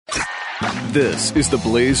This is the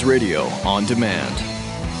Blaze Radio on demand.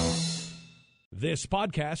 This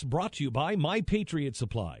podcast brought to you by My Patriot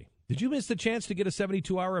Supply. Did you miss the chance to get a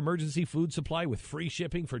 72-hour emergency food supply with free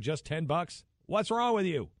shipping for just $10? What's wrong with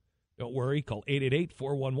you? Don't worry. Call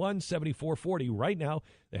 888-411-7440 right now.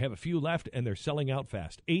 They have a few left, and they're selling out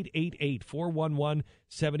fast.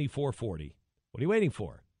 888-411-7440. What are you waiting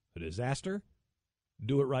for? A disaster?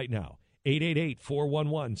 Do it right now.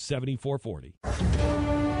 888-411-7440.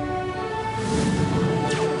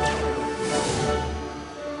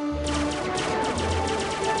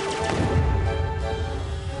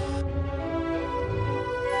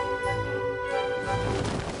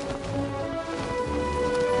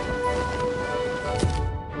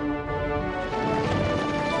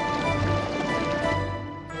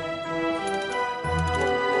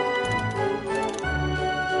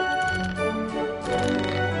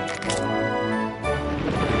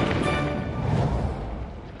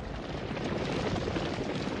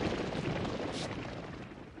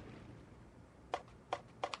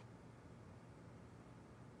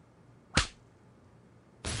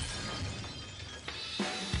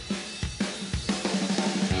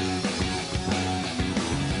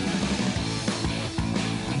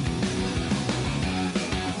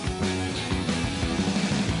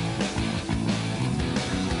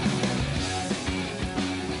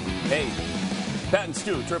 Hey, Pat and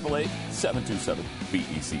Stu,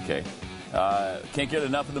 888-727-BECK. Can't get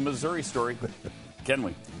enough of the Missouri story, can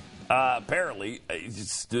we? Apparently,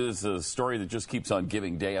 it's a story that just keeps on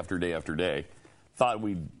giving day after day after day. Thought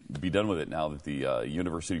we'd be done with it now that the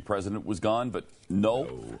university president was gone, but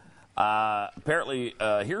no. Apparently,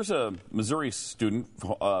 here's a Missouri student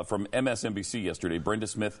from MSNBC yesterday, Brenda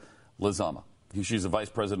Smith Lizama. She's the vice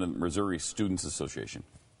president of Missouri Students Association.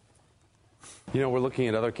 You know, we're looking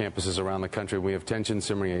at other campuses around the country. We have tension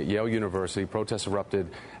simmering at Yale University. Protests erupted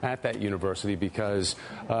at that university because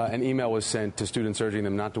an email was sent to students urging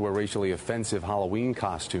them not to wear racially offensive Halloween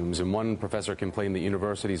costumes. And one professor complained that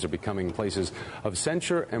universities are becoming places of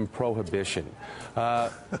censure and prohibition.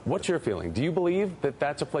 What's your feeling? Do you believe that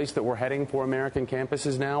that's a place that we're heading for American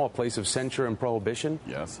campuses now, a place of censure and prohibition?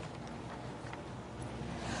 Yes.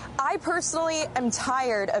 I personally am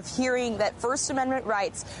tired of hearing that First Amendment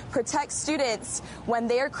rights protect students when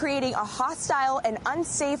they are creating a hostile and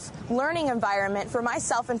unsafe learning environment for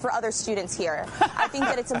myself and for other students here. I think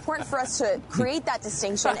that it's important for us to create that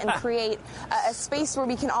distinction and create a space where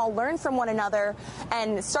we can all learn from one another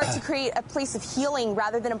and start to create a place of healing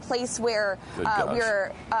rather than a place where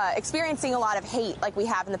we're experiencing a lot of hate like we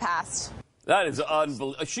have in the past. That is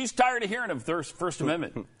unbelievable. She's tired of hearing of the First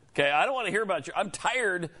Amendment. Okay, I don't want to hear about you. I'm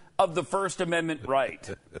tired of the First Amendment right.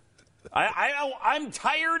 I'm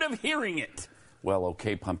tired of hearing it. Well,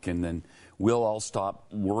 okay, Pumpkin, then we'll all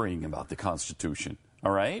stop worrying about the Constitution,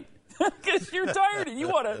 all right? Because you're tired and you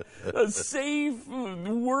want a safe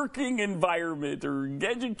working environment or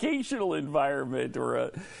educational enviirment or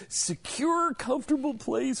a secure, comfortable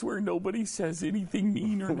place where nobody says anything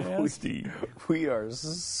mean or nasty. We're We're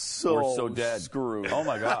so dead. Screwed. Oh,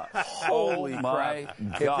 my God. Holy my crap.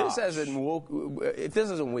 gosh. If this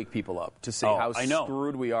doesn't wake people up to see how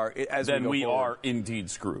screwed we are as then we go forward. are indeed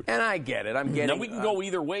screwed. And I get it. I'm getting. Now, we can go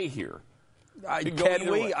either way here.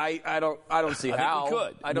 Can we? I don't see how. I think we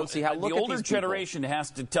could. I don't see how. Look the at older these people. generation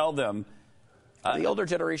has to tell them. The older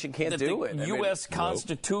generation can't do it. The U.S.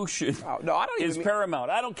 Constitution is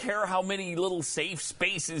paramount. I don't care how many little safe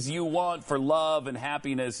spaces you want for love and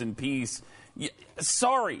happiness and peace.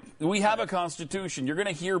 Sorry, we have a Constitution. You're going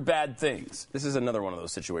to hear bad things. This is another one of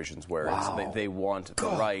those situations where they want the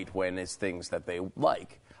right when it's things that they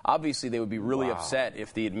like. Obviously, they would be really upset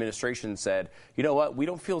if the administration said, you know what, we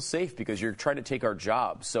don't feel safe because you're trying to take our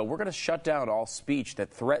jobs, so we're going to shut down all speech that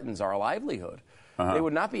threatens our livelihood. They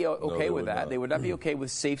would not be okay with that. They would not be okay with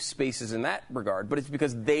safe spaces in that regard, but it's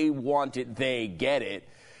because they want it, they get it.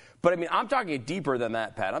 But, I mean, I'm talking deeper than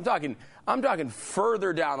that, Pat. I'm talking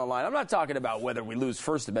further down the line. I'm not talking about whether we lose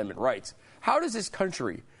First Amendment rights. How does this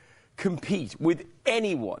country compete with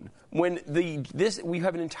anyone when we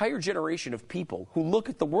have an entire generation of people who look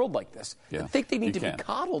at the world like this and think they need to be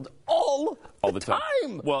coddled all the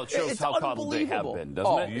time? Well, it shows how coddled they have been,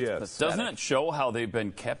 doesn't it? Yes. Doesn't it show how they've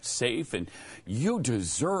been kept safe? And you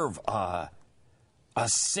deserve a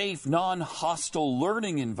safe, non-hostile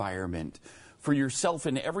learning environment for yourself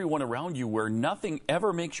and everyone around you where nothing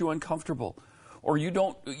ever makes you uncomfortable or you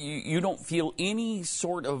don't feel any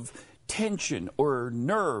sort of tension or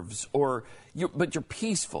nerves but you're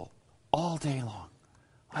peaceful all day long.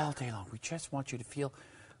 We just want you to feel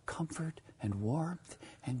comfort and warmth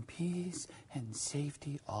and peace and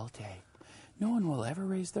safety all day. No one will ever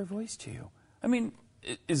raise their voice to you. I mean,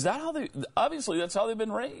 is that how they? Obviously, that's how they've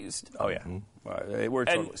been raised. Oh yeah, we're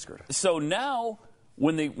totally screwed. So now,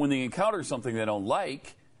 when they encounter something they don't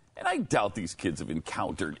like, and I doubt these kids have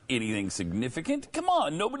encountered anything significant. Come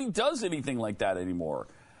on, nobody does anything like that anymore.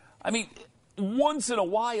 I mean, once in a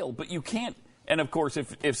while, but you can't. And of course,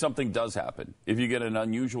 if something does happen, if you get an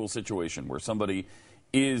unusual situation where somebody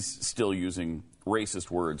is still using racist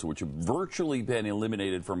words, which have virtually been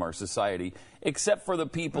eliminated from our society, except for the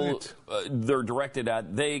people they're directed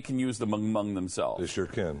at, they can use them among themselves. They sure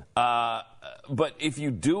can. But if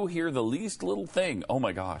you do hear the least little thing, oh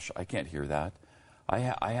my gosh, I can't hear that. I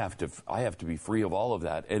have to be free of all of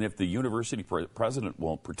that. And if the university president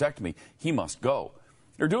won't protect me, he must go.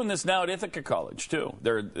 They're doing this now at Ithaca College too.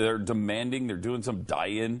 They're demanding. They're doing some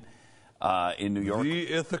die-in. In New York.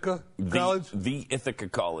 The Ithaca College? The Ithaca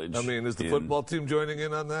College. I mean, is the football team joining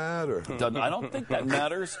in on that? Or? I don't think that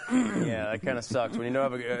matters. Yeah, that kind of sucks. When you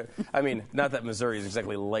don't have I mean, not that Missouri is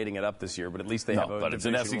exactly lighting it up this year, but at least they have a but it's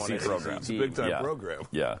an SEC program. It's a big-time program.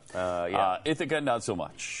 Yeah. Ithaca, not so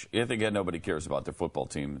much. Ithaca, nobody cares about their football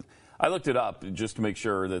team. I looked it up just to make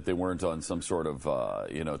sure that they weren't on some sort of,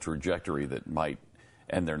 trajectory that might,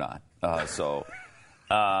 and they're not. They're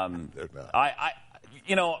not.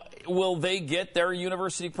 Will they get their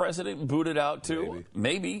university president booted out too?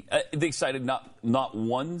 Maybe. They cited not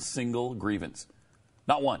one single grievance.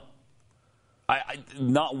 Not one.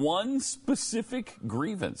 Not one specific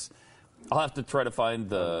grievance. I'll have to try to find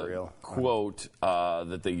the quote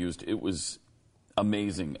that they used. It was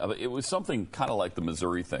amazing. It was something kind of like the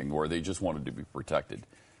Missouri thing, where they just wanted to be protected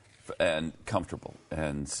and comfortable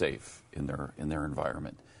and safe in their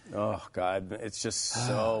environment. Oh God, it's just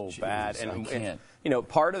so bad. And I can't.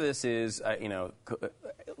 Part of this is,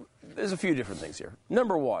 there's a few different things here.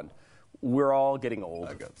 Number one, we're all getting old,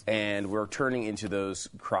 and we're turning into those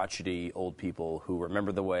crotchety old people who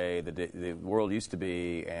remember the way the world used to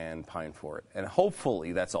be and pine for it. And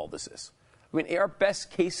hopefully that's all this is. I mean, our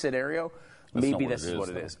best case scenario, maybe this is what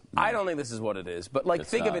it is. I don't think this is what it is. But,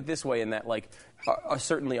 think of it this way, in that,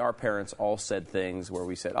 certainly our parents all said things where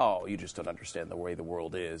we said, oh, you just don't understand the way the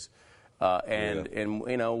world is. Now,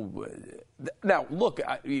 look,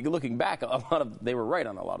 looking back, they were right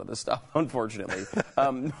on a lot of this stuff, unfortunately.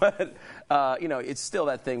 But it's still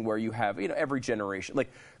that thing where you have, every generation,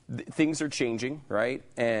 things are changing, right?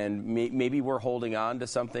 And maybe we're holding on to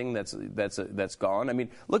something that's gone. I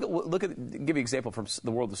mean, look at give you an example from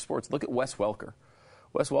the world of sports. Look at Wes Welker.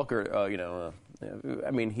 Wes Welker,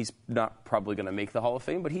 he's not probably going to make the Hall of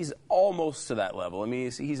Fame, but he's almost to that level. I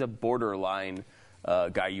mean, he's a borderline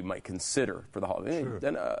guy you might consider for the Hall of Fame. Sure.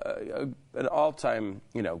 An all-time,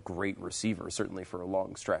 great receiver, certainly for a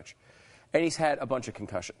long stretch. And he's had a bunch of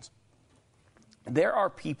concussions. There are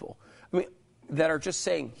people, that are just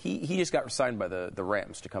saying he just got signed by the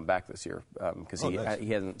Rams to come back this year because he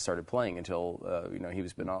hasn't started playing until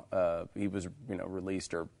he was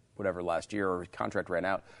released or whatever last year, or his contract ran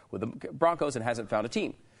out with the Broncos and hasn't found a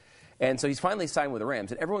team. And so he's finally signed with the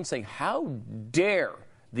Rams, and everyone's saying, how dare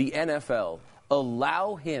the NFL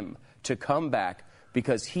allow him to come back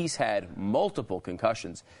because he's had multiple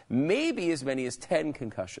concussions, maybe as many as 10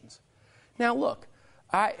 concussions. Now, look,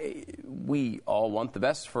 we all want the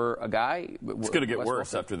best for a guy. It's going to get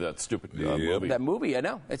worse after that stupid movie. That movie, I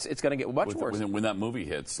know. It's going to get much worse. When that movie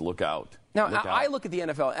hits, look out. Now, I look at the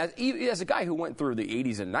NFL as a guy who went through the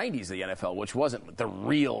 80s and 90s of the NFL, which wasn't the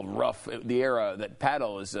real rough, the era that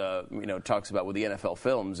Paddle is, talks about with the NFL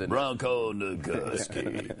films. And Bronco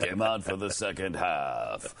Nagurski came out for the second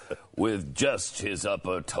half with just his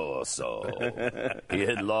upper torso. He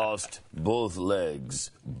had lost both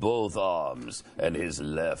legs, both arms, and his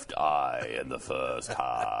left eye in the first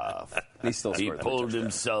half. He pulled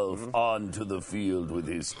himself onto the field with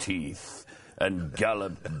his teeth and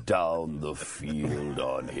galloped down the field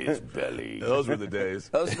on his belly. Those were the days.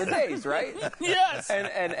 Those were the days, right? Yes.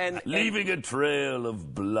 And leaving a trail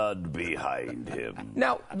of blood behind him.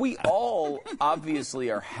 Now, we all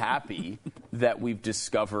obviously are happy that we've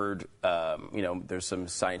discovered, there's some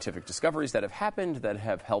scientific discoveries that have happened that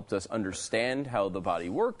have helped us understand how the body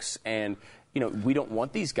works. And, we don't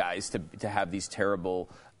want these guys to have these terrible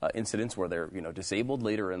incidents where they're disabled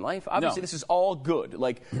later in life. Obviously, This is all good.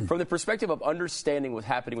 From the perspective of understanding what's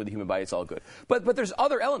happening with the human body, it's all good. But there's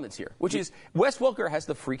other elements here, which is Wes Welker has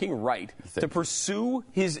the freaking right to pursue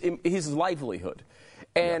his livelihood.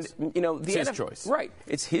 And it's his choice. Right.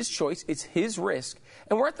 It's his choice. It's his risk.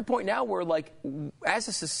 And we're at the point now where, as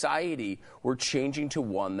a society, we're changing to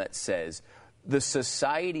one that says the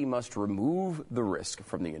society must remove the risk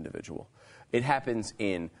from the individual. It happens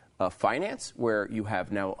in finance, where you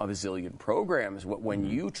have now a bazillion programs. When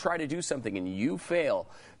you try to do something and you fail,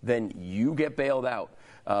 then you get bailed out.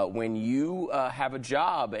 When you have a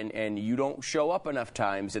job and you don't show up enough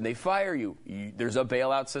times and they fire you, there's a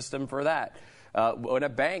bailout system for that. When a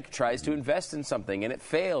bank tries to invest in something and it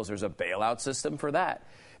fails, there's a bailout system for that.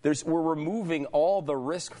 We're removing all the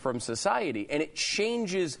risk from society, and it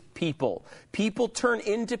changes people. People turn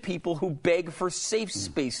into people who beg for safe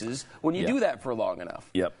spaces when you do that for long enough.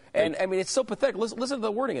 Yep. And, I mean, it's so pathetic. Listen to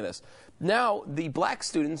the wording of this. Now, the black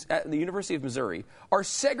students at the University of Missouri are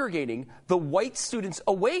segregating the white students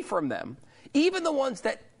away from them, even the ones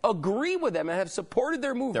that agree with them and have supported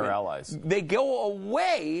their movement. They're allies. They go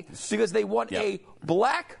away because they want a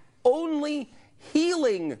black-only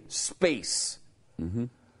healing space. Mm-hmm.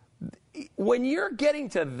 When you're getting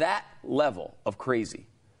to that level of crazy,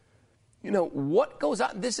 what goes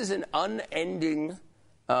on? This is an unending,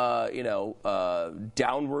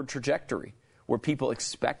 downward trajectory where people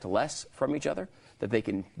expect less from each other, that they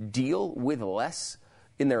can deal with less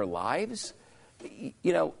in their lives.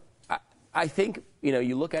 I think,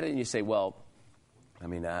 you look at it and you say, well, I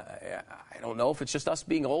mean, I don't know if it's just us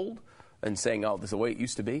being old and saying, oh, this is the way it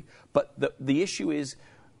used to be. But the issue is,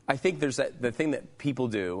 I think there's the thing that people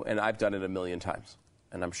do, and I've done it a million times,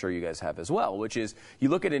 and I'm sure you guys have as well, which is you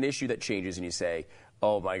look at an issue that changes and you say,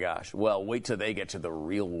 oh my gosh, well, wait till they get to the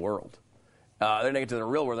real world. They're going to get to the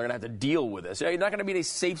real world. They're going to have to deal with this. You're not going to be any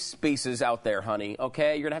safe spaces out there, honey,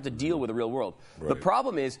 okay? You're going to have to deal with the real world. Right. The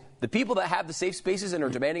problem is the people that have the safe spaces and are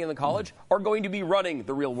demanding in the college are going to be running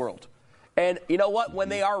the real world. And you know what? When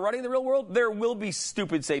they are running the real world, there will be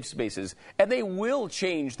stupid safe spaces, and they will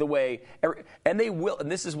change the way, and they will. And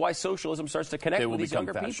this is why socialism starts to connect with these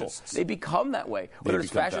younger people. They become that way, whether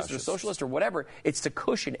it's fascist or socialist or whatever. It's to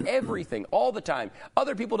cushion everything all the time.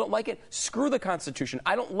 Other people don't like it. Screw the Constitution.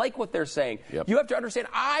 I don't like what they're saying. Yep. You have to understand.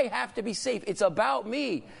 I have to be safe. It's about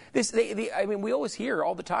me. I mean, we always hear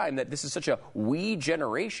all the time that this is such a we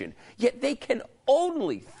generation. Yet they can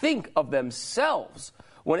only think of themselves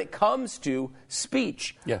when it comes to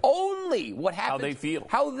speech. Only what happens. How they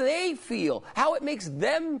feel. How it makes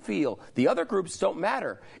them feel. The other groups don't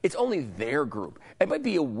matter. It's only their group. It might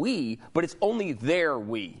be a we, but it's only their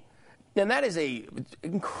we. And that is a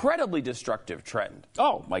incredibly destructive trend.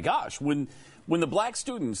 Oh, my gosh. When the black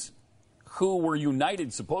students who were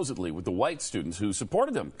united supposedly with the white students who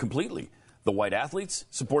supported them completely, the white athletes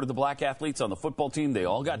supported the black athletes on the football team, they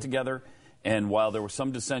all got together. And while there was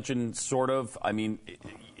some dissension, sort of, I mean,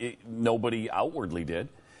 nobody outwardly did.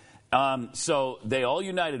 So they all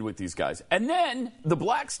united with these guys. And then the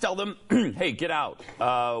blacks tell them, hey, get out.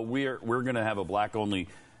 We're going to have a black-only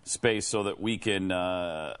space so that we can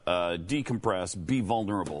decompress, be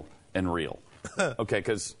vulnerable, and real. Okay,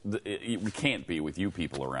 because we can't be with you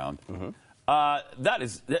people around. Mm-hmm.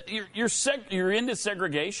 You're into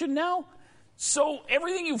segregation now? So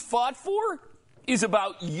everything you fought for is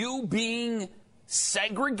about you being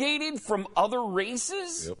segregated from other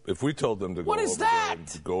races? Yep. If we told them to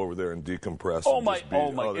go over there and decompress,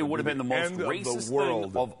 it would have been the most racist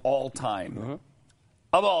thing of all time. Mm-hmm.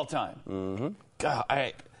 Of all time. Mm-hmm.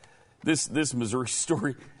 God, this Missouri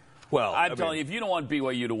story. Well, I'm telling you, if you don't want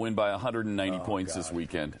BYU to win by 190 points this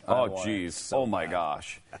weekend, geez, my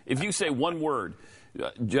gosh. If you say one word,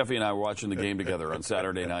 Jeffy and I were watching the game together on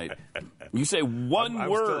Saturday night. You say one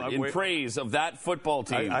word in praise of that football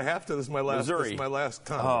team. I have to. This is my last. Missouri. This is my last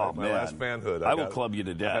time. Oh, my last fanhood. I will club you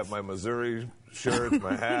to death. I have my Missouri shirts,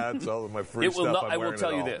 my hats, all of my free stuff. I will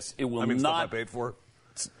tell you this: it will not. Stuff I paid for.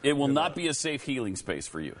 It will not be a safe healing space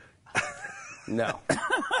for you. No.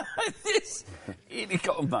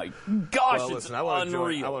 Oh my gosh, well, listen, it's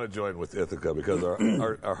unreal. I want to join with Ithaca because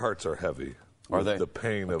our hearts are heavy. Are they? The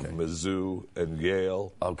pain of Mizzou and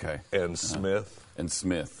Yale. And Smith. And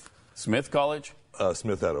Smith. Smith College?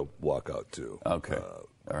 Smith had a walkout too. Okay. All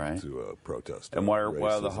right. To protest. And why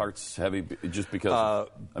are the hearts heavy? Just because,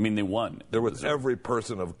 they won. There was every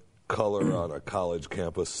person of color on a college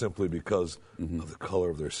campus simply because of the color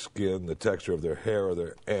of their skin, the texture of their hair, or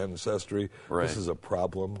their ancestry. Right. This is a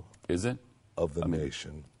problem. Is it? Of the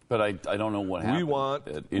nation. But I don't know what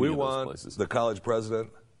happened. We want the college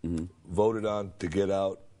president voted on to get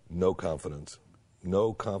out. No confidence.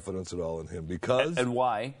 No confidence at all in him. Because... And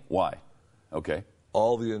why? Why? Okay.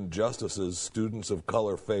 All the injustices students of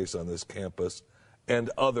color face on this campus and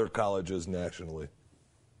other colleges nationally.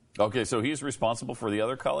 Okay, so he's responsible for the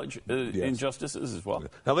other college injustices as well?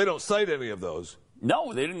 Now, they don't cite any of those.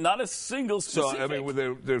 No, they didn't. Not a single specific.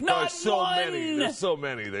 So, there's probably so many. There's so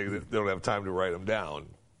many, they don't have time to write them down.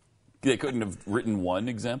 They couldn't have written one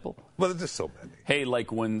example? Well, there's just so many. Hey,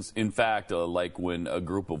 like when a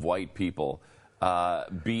group of white people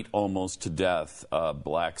beat almost to death a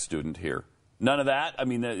black student here. None of that? I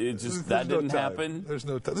mean, that didn't happen? There's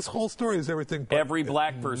no time. This whole story is everything but... Every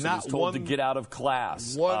black person is told to get out of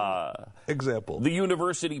class. One example. The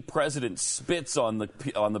university president spits on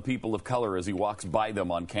the people of color as he walks by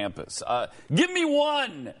them on campus. Give me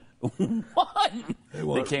one! One!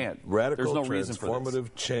 They can't. Radical, There's no reason for this.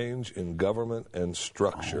 transformative change in government and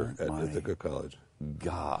structure at Ithaca College.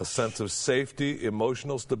 Gosh. A sense of safety,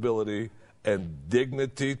 emotional stability, and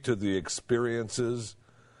dignity to the experiences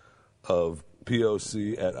of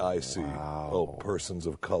POC at IC. Wow. Oh, persons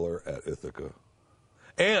of color at Ithaca.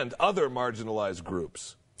 And other marginalized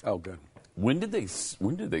groups. Oh, good. When did they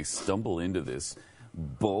stumble into this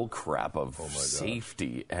bull crap of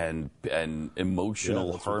safety and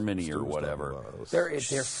emotional harmony or whatever? They're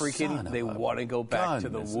freaking. They want to go back to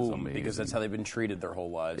the womb because that's how they've been treated their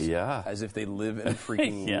whole lives. Yeah, as if they live in a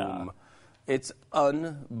freaking womb. It's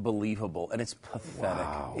unbelievable and it's pathetic.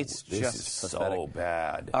 Wow, it's this just is pathetic. so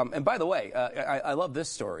bad. And by the way, I love this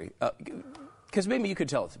story because maybe you could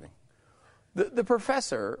tell it to me. The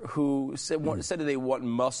professor who said that they want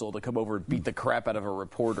muscle to come over and beat the crap out of a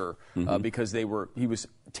reporter because he was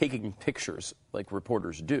taking pictures like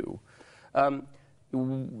reporters do.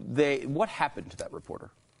 What happened to that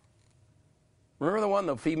reporter? Remember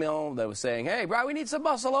the female that was saying, "Hey, bro, we need some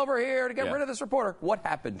muscle over here to get rid of this reporter." What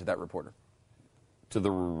happened to that reporter? To the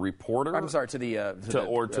reporter? I'm sorry, to the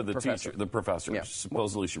teacher, the professor. Yeah.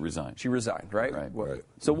 Supposedly she resigned. She resigned, right? Right.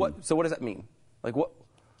 So what does that mean? Like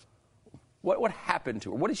what happened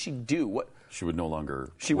to her? What did she do? She would no longer.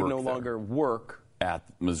 She would no longer work at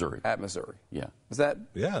Missouri. At Missouri. Yeah. Is that?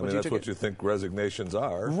 Yeah, I mean that's what you think resignations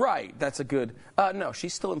are. Right. That's a good. No,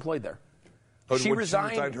 she's still employed there. Oh, she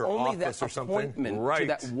resigned her only office that or something? appointment Right. to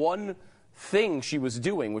that one thing she was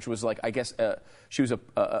doing, which was like, I guess, she was a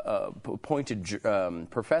appointed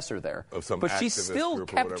professor there. Of some but she activist still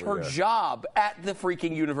group or kept whatever, her yeah. job at the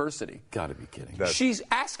freaking university. Gotta be kidding. She's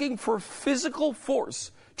asking for physical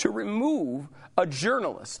force to remove a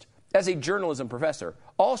journalist as a journalism professor.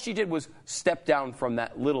 All she did was step down from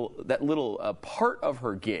that little part of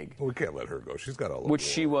her gig. Well, we can't let her go. She's got all of which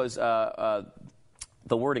she was.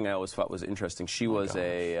 The wording I always thought was interesting. She was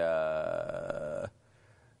a.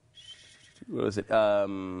 What was it?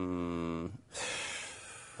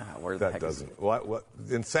 Where the that heck doesn't. Is it? What?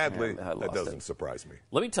 And sadly, Yeah, that doesn't surprise me.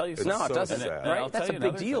 Let me tell you something. No, it so doesn't. sad. Right? That's a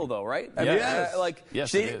big deal, though, right? I mean, Yes.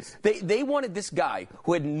 Yes, it is. They wanted this guy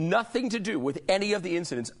who had nothing to do with any of the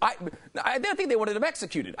incidents. I don't think they wanted him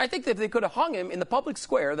executed. I think that if they could have hung him in the public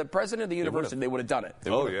square, the president of the university, they would have done it.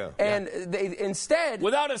 Oh yeah. And they instead,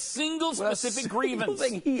 without a single specific grievance,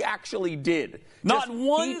 thing he actually did. Not Just,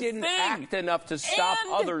 one He didn't thing. act enough to stop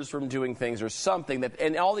And- others from doing things or something.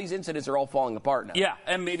 And all these incidents are all falling apart now. Yeah,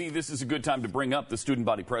 and maybe this is a good time to bring up the student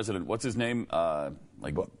body president. What's his name?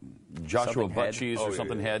 Joshua Something Head. Buttcheese or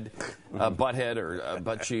something Head, Butthead or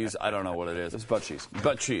Butt Cheese. I don't know what it is. It's butt cheese.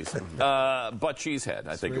 Butt Cheese. Butt Cheese Head,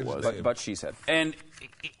 I think it was. Butt cheese head. And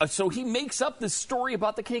so he makes up this story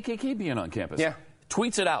about the KKK being on campus. Yeah.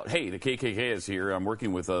 Tweets it out. Hey, the KKK is here. I'm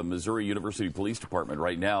working with Missouri University Police Department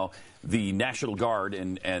right now, the National Guard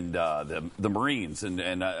and the Marines, and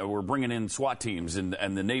we're bringing in SWAT teams, and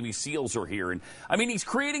the Navy SEALs are here. And I mean, he's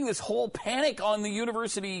creating this whole panic on the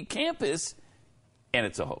university campus, and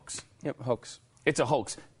it's a hoax. Yep, hoax. It's a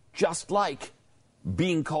hoax, just like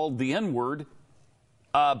being called the N-word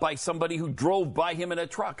by somebody who drove by him in a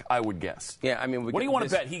truck, I would guess. Yeah, I mean, what do you want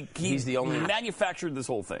to bet? He's the only manufafactured this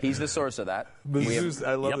whole thing. He's the source of that.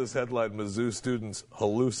 I love this headline: Mizzou students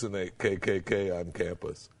hallucinate KKK on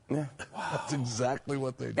campus. Yeah. Wow. That's exactly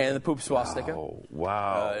what they do. And the poop swastika.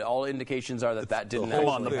 Wow. All indications are that didn't Come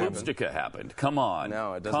on, the actually poop happen. sticka happened. Come on.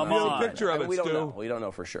 No, it doesn't. Come You on. have a picture of it, We don't Stu. know. We don't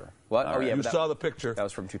know for sure. What? All Oh, right. yeah. You but saw the picture. That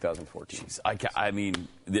was from 2014. I mean,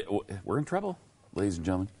 we're in trouble, ladies and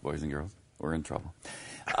gentlemen, boys and girls. We're in trouble.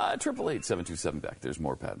 888-727-BECK. There's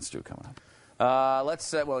more Pat and Stu coming up.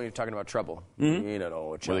 Let's. Well, you're talking about trouble. You don't know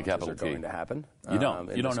what challenges capital are going T. to happen. You don't.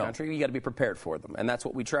 In You don't this know. country, you got to be prepared for them, and that's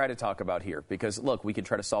what we try to talk about here. Because look, we can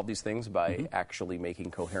try to solve these things by actually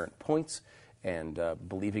making coherent points and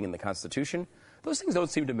believing in the Constitution. Those things don't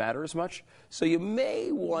seem to matter as much. So you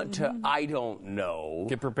may want to, I don't know,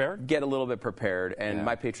 Get prepared? Get a little bit prepared, and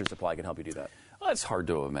My Patriot Supply can help you do that. Well, it's hard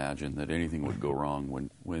to imagine that anything would go wrong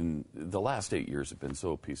when the last 8 years have been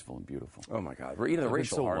so peaceful and beautiful. Oh my God, even the They've been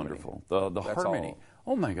racial so harmony. wonderful. The That's harmony.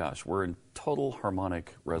 Oh my gosh, we're in total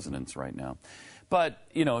harmonic resonance right now. But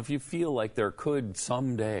if you feel like there could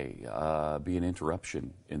someday be an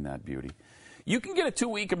interruption in that beauty, you can get a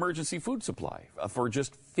 2-week emergency food supply for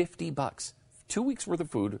just $50. 2 weeks worth of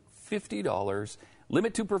food, $50.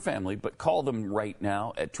 Limit 2 per family, but call them right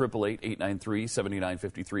now at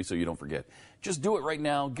 888-893-7953 so you don't forget. Just do it right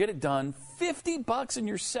now. Get it done. $50 and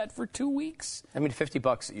you're set for 2 weeks. I mean,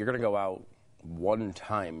 $50, you're going to go out one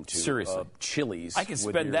time to Seriously. Chili's. I can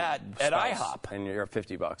spend that at IHOP. And you're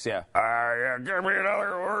 $50, yeah. Yeah, give me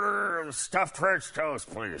another order of stuffed French toast,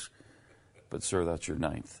 please. But, sir, that's your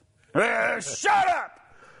 9th. Shut up!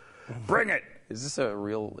 Bring it. Is this a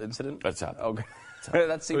real incident? That's happened. Okay.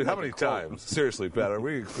 That seems How like many times? Seriously, Pat, are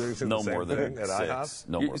we experiencing No the same more than thing at 6. IHOP?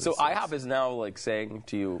 No more than So 6. IHOP is now like saying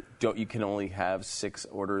to you, you can only have 6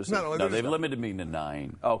 orders? No, No, they've limited me to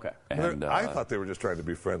 9. Oh, okay. And, I thought they were just trying to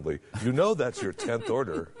be friendly. You know that's your 10th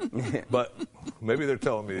order, but maybe they're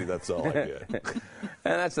telling me that's all I get.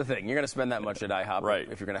 And that's the thing. You're going to spend that much at IHOP. Right.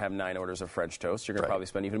 If you're going to have 9 orders of French toast, you're going to Right. probably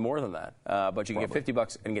spend even more than that. But you can get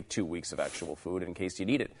 $50 and get 2 weeks of actual food in case you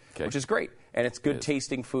need it, Okay. which is great. And it's good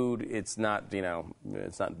tasting food. It's not,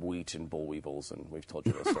 it's not wheat and boll weevils, and we've told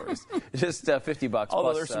you those stories. It's just $50 although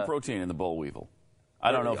plus, there's some protein in the boll weevil.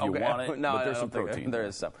 I don't know if you want it, no, but there's I some don't think protein. there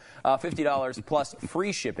is some. $50 plus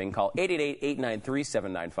free shipping. Call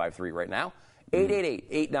 888-893-7953 right now.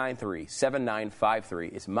 888-893-7953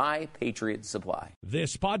 is My Patriot Supply.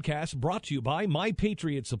 This podcast brought to you by My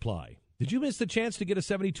Patriot Supply. Did you miss the chance to get a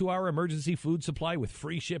 72-hour emergency food supply with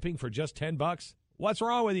free shipping for just $10? What's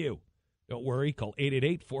wrong with you? Don't worry. Call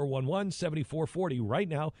 888-411-7440 right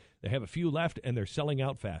now. They have a few left, and they're selling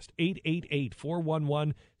out fast.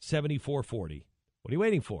 888-411-7440. What are you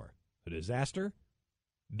waiting for? A disaster?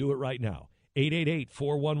 Do it right now.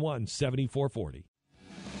 888-411-7440.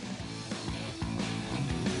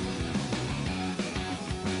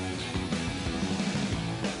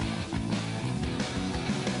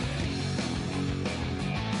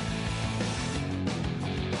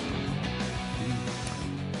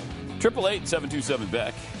 Triple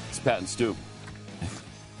 8-727-BECK. It's Pat and Stu.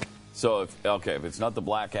 So, if it's not the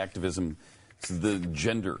black activism, it's the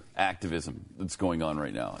gender activism that's going on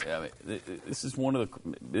right now. I mean,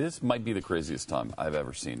 this might be the craziest time I've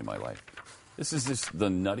ever seen in my life. This is just the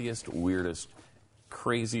nuttiest, weirdest,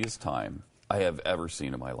 craziest time I have ever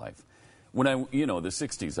seen in my life. When the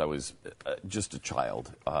 60s, I was just a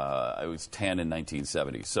child. I was 10 in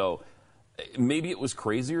 1970. So maybe it was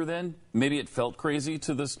crazier then. Maybe it felt crazy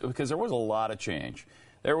to this because there was a lot of change.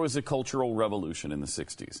 There was a cultural revolution in the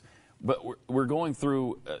 60s. But we're going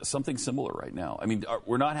through something similar right now. I mean,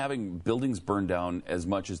 we're not having buildings burned down as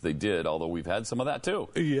much as they did, although we've had some of that too.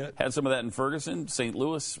 Yeah. Had some of that in Ferguson, St.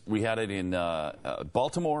 Louis. We had it in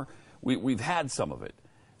Baltimore. We've had some of it.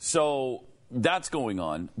 So that's going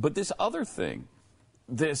on. But this other thing,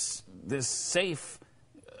 this safe,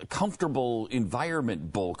 comfortable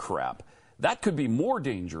environment bull crap, that could be more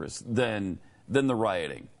dangerous than the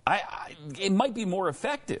rioting. It might be more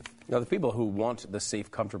effective. Now, the people who want the safe,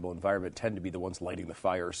 comfortable environment tend to be the ones lighting the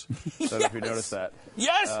fires. I don't know if you noticed that.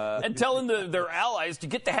 Yes, and telling their allies to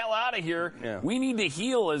get the hell out of here. Yeah. We need to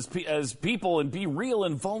heal as people and be real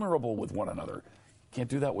and vulnerable with one another. Can't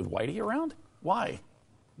do that with Whitey around? Why?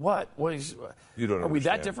 What? You don't Are we that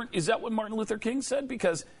understand. different? Is that what Martin Luther King said?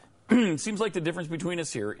 Because it seems like the difference between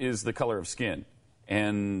us here is the color of skin.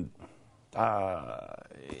 And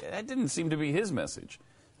that didn't seem to be his message.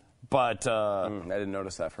 But I didn't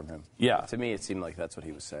notice that from him. Yeah. To me, it seemed like that's what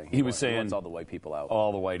he was saying. He was saying he wants all the white people out.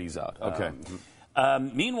 all the whiteys out. Okay.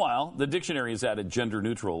 Meanwhile, the dictionary has added the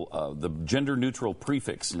gender neutral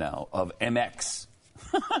prefix now of MX.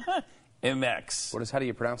 MX. How do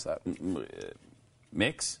you pronounce that?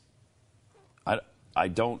 Mix? I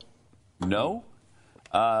don't know.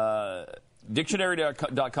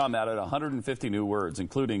 Dictionary.com added 150 new words,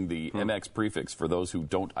 including the MX prefix for those who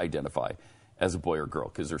don't identify as a boy or girl,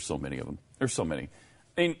 because there's so many of them. There's so many.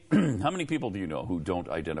 I mean, how many people do you know who don't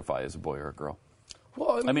identify as a boy or a girl?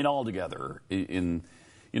 Well, I mean, all together,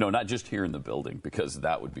 not just here in the building, because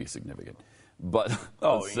that would be significant. But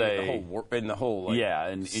let's say in the whole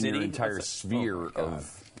in city? your entire sphere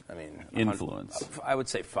of influence. I would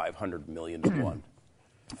say 500 million to one.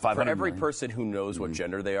 500 For every million. person who knows what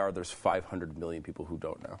gender they are, there's 500 million people who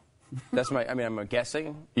don't know. That's I'm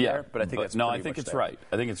guessing. Yeah, but I think that's no. pretty I think much it's there. right.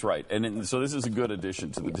 I think it's right, and so this is a good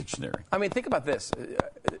addition to the dictionary. I mean, think about this: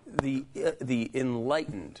 the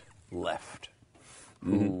enlightened left,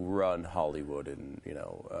 who run Hollywood and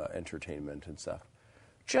entertainment and stuff.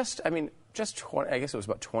 Just 20, I guess it was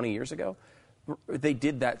about 20 years ago, they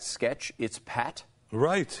did that sketch. It's Pat.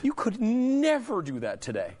 Right. You could never do that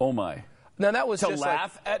today. Oh my! Now that was To just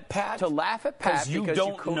laugh at Pat? To laugh at Pat because you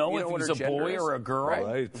don't know if what he's her a gender boy is, or a girl.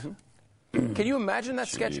 Right. Can you imagine that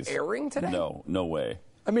sketch Jeez. airing today? No way.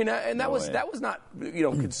 I mean, and that No was way. that was not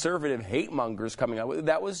conservative hate mongers coming out with it.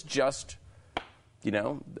 That was just,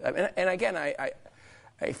 and again,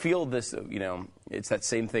 I feel this, it's that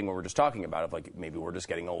same thing where we're just talking about of like maybe we're just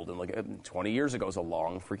getting old, and like 20 years ago is a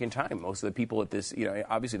long freaking time. Most of the people at this,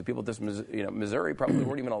 obviously the people at this, Missouri probably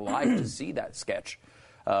weren't even alive to see that sketch.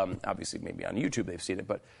 Obviously, maybe on YouTube they've seen it,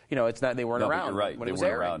 but it's not. They weren't around. You're right. When they it was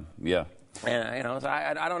weren't airing. around. Yeah. And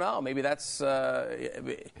I don't know. Maybe that's.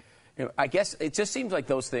 I guess it just seems like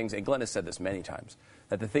those things. And Glenn has said this many times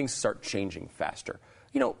that the things start changing faster.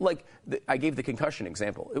 I gave the concussion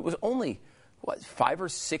example. It was only 5 or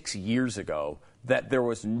 6 years ago that there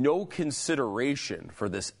was no consideration for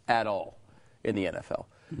this at all in the NFL.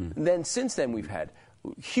 Mm-hmm. Then since then we've had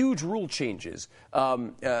huge rule changes. The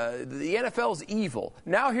NFL's evil.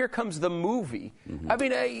 Now here comes the movie. Mm-hmm. I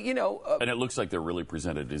mean, and it looks like they're really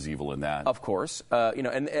presented as evil in that. Of course, and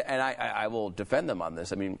I will defend them on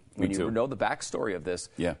this. I mean, when you know the backstory of this,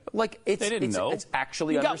 it's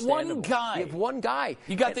actually understandable. You got one guy. You have one guy.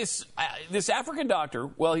 You got this African doctor.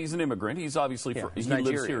 Well, he's an immigrant. He's obviously he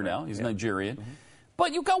lives here now. He's Nigerian. Mm-hmm.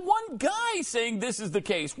 But you've got one guy saying this is the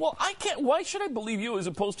case. Well, I can't. Why should I believe you as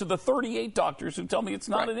opposed to the 38 doctors who tell me it's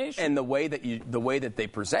not an issue? And the way that they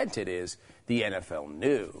present it is the NFL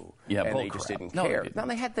knew, and they just didn't care. Now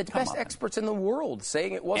they had the best experts in the world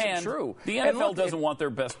saying it wasn't true. The NFL doesn't want their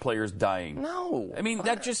best players dying. No, I mean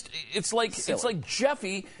that it's like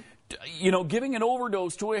Jeffy. Giving an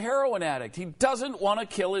overdose to a heroin addict. He doesn't want to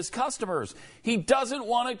kill his customers. He doesn't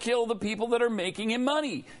want to kill the people that are making him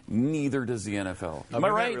money. Neither does the NFL. Am I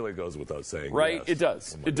right? That really goes without saying. Right? Yes. It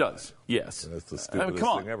does. Oh, it does. Yes. And that's the stupidest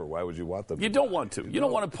thing ever. Why would you want them? You don't want to. You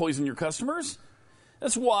don't want to poison your customers.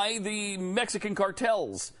 That's why the Mexican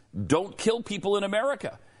cartels don't kill people in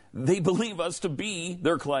America. They believe us to be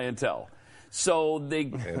their clientele. So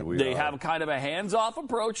they have kind of a hands-off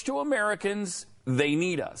approach to Americans. They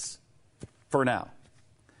need us. For now.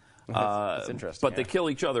 That's interesting. But they kill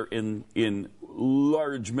each other in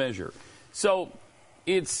large measure. So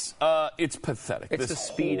it's pathetic. It's the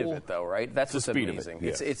speed of it, though, right? That's what's amazing.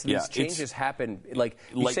 These changes happen. Like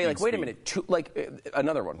you say, wait a minute.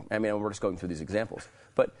 Another one. I mean, we're just going through these examples.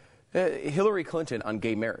 But Hillary Clinton on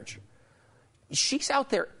gay marriage. She's out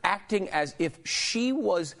there acting as if she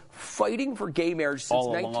was fighting for gay marriage since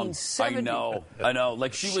 1970. I know.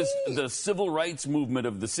 Like she was the civil rights movement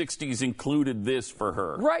of the 60s included this for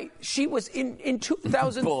her. Right. She was in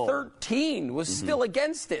 2013 was still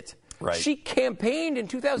against it. Right. She campaigned in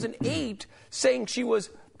 2008 saying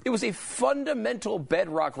it was a fundamental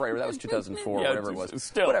bedrock right. Or that was 2004, whatever it was.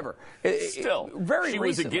 Still. Whatever. Very She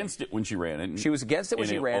was against it when she ran. She was against it when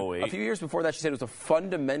she ran. 2008. A few years before that, she said it was a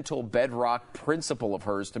fundamental bedrock principle of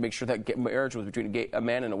hers to make sure that marriage was between a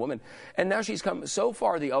man and a woman. And now she's come so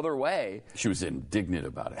far the other way. She was indignant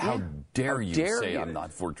about it. How dare you say I'm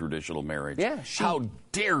not for traditional marriage? Yeah. How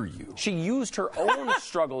dare you? She used her own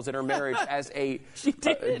struggles in her marriage as a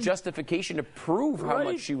justification to prove how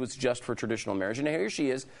much she was just for traditional marriage. And here she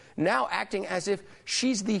is, now acting as if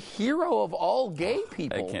she's the hero of all gay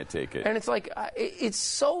people. I can't take it. And it's like, it's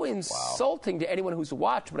so insulting to anyone who's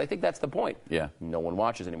watched, but I think that's the point. Yeah. No one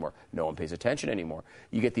watches anymore. No one pays attention anymore.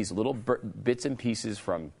 You get these little bits and pieces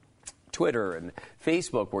from Twitter and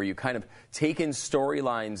Facebook where you kind of take in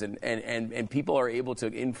storylines and people are able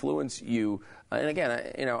to influence you. And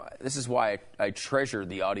again, this is why I treasure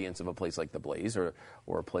the audience of a place like The Blaze or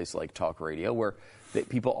a place like Talk Radio where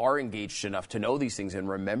people are engaged enough to know these things and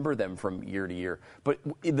remember them from year to year. But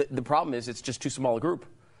the problem is it's just too small a group.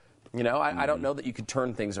 I don't know that you could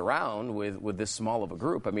turn things around with this small of a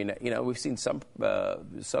group. I mean, we've seen some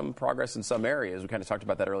progress in some areas. We kind of talked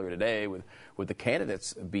about that earlier today with the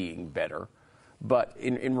candidates being better. But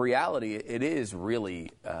in reality, it is really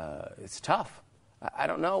it's tough. I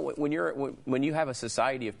don't know when you have a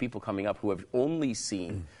society of people coming up who have only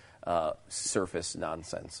seen surface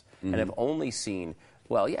nonsense and have only seen.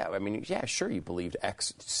 Well, sure, you believed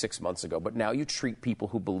X 6 months ago, but now you treat people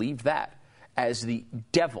who believed that as the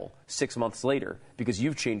devil 6 months later because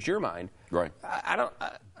you've changed your mind. Right. I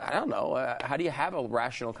don't know. How do you have a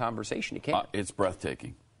rational conversation? You can't. It's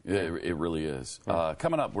breathtaking. It really is.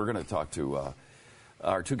 Coming up, we're going to talk to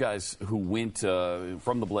our two guys who went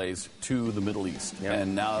from the Blaze to the Middle East,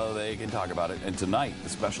 and now they can talk about it. And tonight, the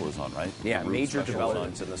special is on, right? Yeah, major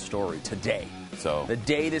developments in the story today. So the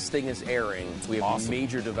day this thing is airing, we have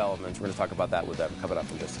major developments. We're going to talk about that with them coming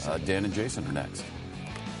up in just a second. Dan and Jason are next.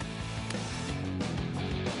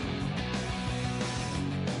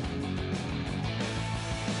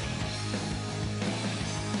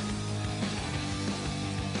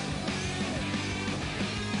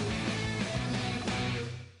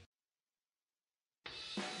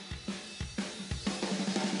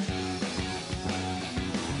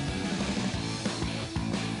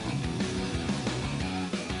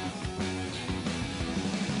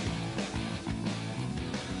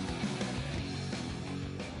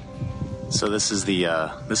 So this is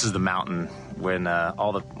the mountain when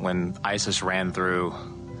when ISIS ran through,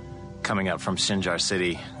 coming up from Sinjar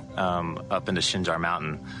city up into Sinjar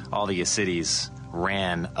mountain. All the Yazidis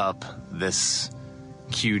ran up this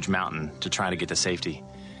huge mountain to try to get to safety,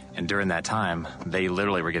 and during that time, they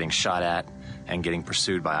literally were getting shot at and getting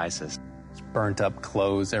pursued by ISIS. Burnt up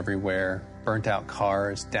clothes everywhere, burnt out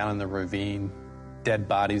cars down in the ravine, dead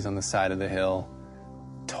bodies on the side of the hill,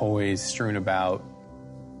 toys strewn about.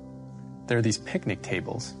 There are these picnic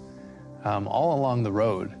tables all along the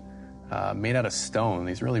road, made out of stone,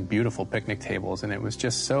 these really beautiful picnic tables, and it was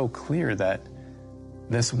just so clear that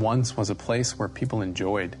this once was a place where people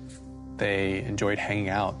enjoyed. They enjoyed hanging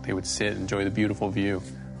out. They would sit, enjoy the beautiful view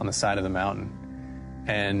on the side of the mountain.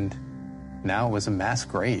 And now it was a mass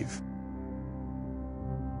grave.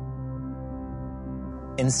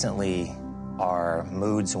 Instantly, our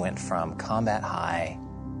moods went from combat high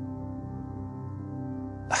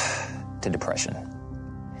to depression.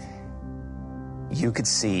 You could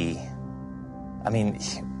see, I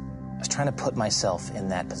was trying to put myself in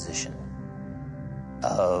that position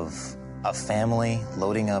of a family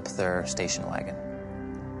loading up their station wagon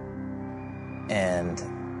and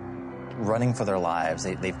running for their lives.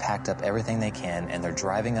 They've packed up everything they can, and they're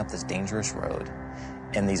driving up this dangerous road,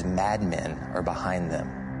 and these madmen are behind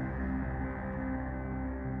them.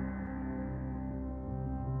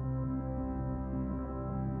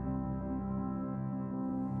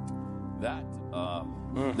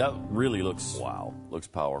 That really looks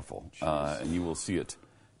powerful, and you will see it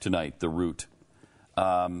tonight. The Root,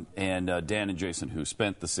 and Dan and Jason, who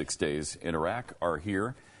spent the 6 days in Iraq, are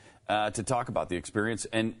here to talk about the experience.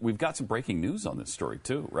 And we've got some breaking news on this story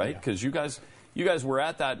too, right? Because you guys were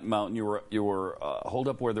at that mountain. You were holed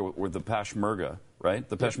up where the Peshmerga, right?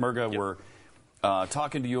 The Peshmerga were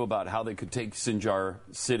talking to you about how they could take Sinjar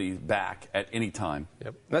city back at any time.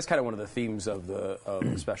 Yep. That's kind of one of the themes of the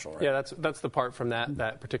special, right? Yeah, that's the part from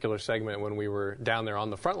that particular segment when we were down there on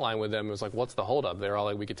the front line with them. It was like, what's the holdup? They're all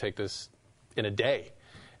like, we could take this in a day.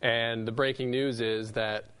 And the breaking news is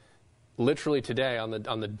that literally today, on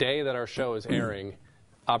the day that our show is airing,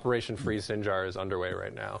 Operation Freeze Sinjar is underway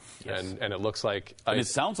right now. Yes. And it looks like... And it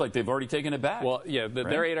sounds like they've already taken it back. Well, yeah,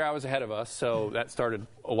 they're 8 hours ahead of us, so that started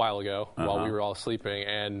a while ago while we were all sleeping.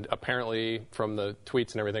 And apparently, from the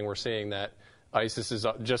tweets and everything, we're seeing that ISIS is,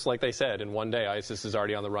 just like they said, in one day, ISIS is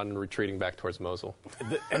already on the run and retreating back towards Mosul.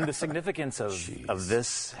 And the significance of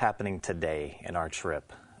this happening today in our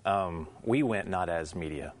trip, we went not as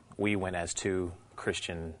media. We went as two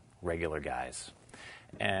Christian regular guys.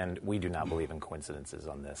 And we do not believe in coincidences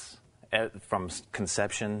on this. From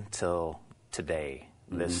conception till today,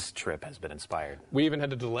 this trip has been inspired. We even had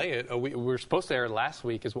to delay it. We were supposed to air last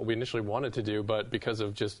week is what we initially wanted to do, but because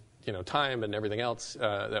of just time and everything else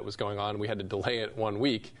that was going on, we had to delay it 1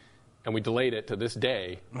 week, and we delayed it to this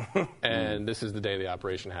day, and this is the day the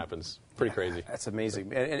operation happens. Pretty crazy. That's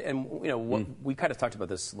amazing. And we kind of talked about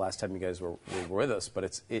this last time you guys were with us,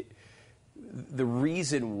 but the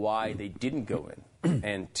reason why they didn't go in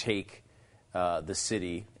and take the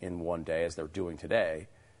city in one day, as they're doing today,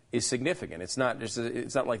 is significant. It's not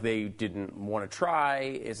like they didn't want to try.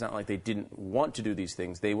 It's not like they didn't want to do these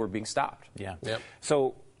things. They were being stopped. Yeah. Yep.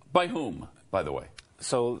 So by whom, by the way?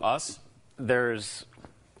 So us? There's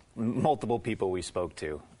multiple people we spoke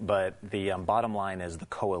to, but the bottom line is the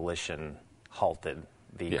coalition halted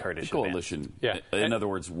the Kurdish coalition. Advance. Yeah. In other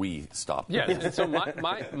words, we stopped. Yeah. And so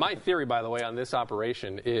my theory, by the way, on this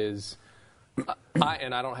operation is, I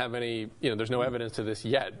don't have any, there's no evidence to this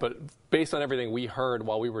yet, but based on everything we heard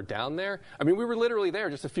while we were down there, we were literally there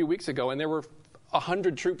just a few weeks ago, and there were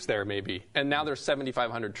 100 troops there maybe, and now there's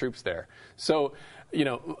 7,500 troops there. So,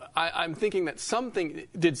 I'm thinking that something,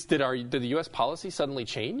 did the U.S. policy suddenly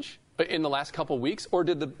change in the last couple of weeks, or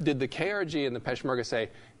did the KRG and the Peshmerga say,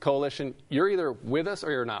 coalition, you're either with us or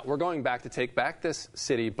you're not. We're going back to take back this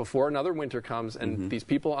city before another winter comes, and these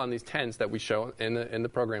people on these tents that we show in the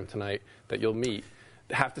program tonight that you'll meet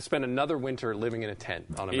have to spend another winter living in a tent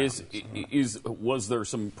on a mountain. Was there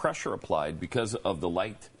some pressure applied because of the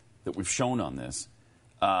light that we've shown on this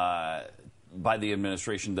by the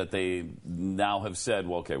administration that they now have said,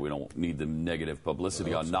 well, okay, we don't need the negative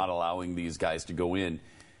publicity on not allowing these guys to go in.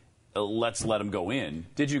 Let's let them go in.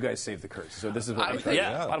 Did you guys save the Kurds? So this is what I'm saying.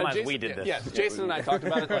 Yeah, we did this. Yeah, Jason and I talked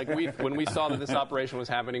about it. When we saw that this operation was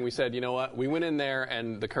happening, we said, you know what? We went in there,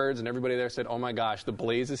 and the Kurds and everybody there said, oh my gosh, the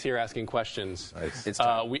Blaze is here asking questions. Nice.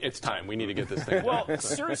 It's time. We need to get this thing done. Well,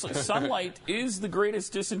 seriously, sunlight is the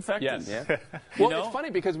greatest disinfectant. Yes. Yeah. Well, it's funny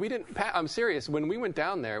because we didn't. I'm serious. When we went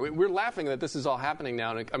down there, we're laughing that this is all happening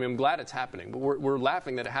now. And I'm glad it's happening, but we're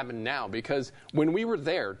laughing that it happened now because when we were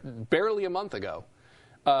there, barely a month ago,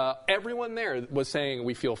 Everyone there was saying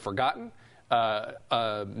we feel forgotten.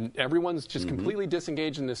 Everyone's just completely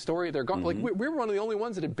disengaged in this story. They're gone. Like we were one of the only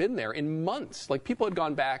ones that had been there in months. Like people had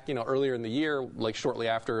gone back, earlier in the year, like shortly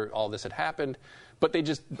after all this had happened, but they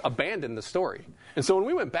just abandoned the story. And so when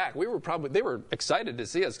we went back, they were excited to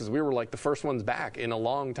see us because we were like the first ones back in a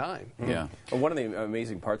long time. Yeah. And one of the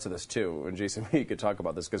amazing parts of this too, and Jason, you could talk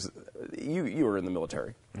about this because you were in the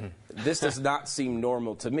military. This does not seem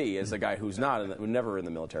normal to me as a guy who's never in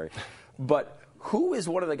the military, but. Who is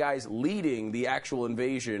one of the guys leading the actual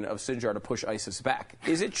invasion of Sinjar to push ISIS back?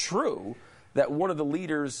 Is it true that one of the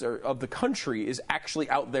leaders of the country is actually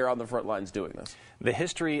out there on the front lines doing this? The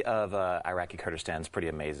history of Iraqi Kurdistan is pretty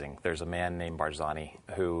amazing. There's a man named Barzani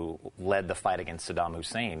who led the fight against Saddam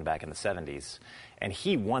Hussein back in the 70s, and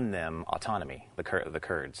he won them autonomy, the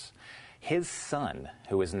Kurds. His son,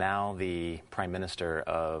 who is now the prime minister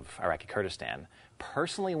of Iraqi Kurdistan,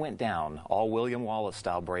 personally went down, all William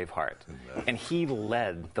Wallace-style Braveheart, and he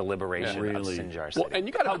led the liberation of Sinjar City. Well,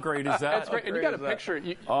 and how great is that? That's great. And you got a picture.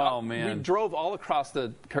 Man. We drove all across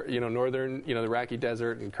the northern, the Iraqi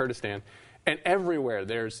desert and Kurdistan, and everywhere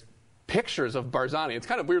there's pictures of Barzani. It's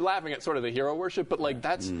we were laughing at sort of the hero worship, but like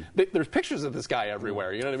there's pictures of this guy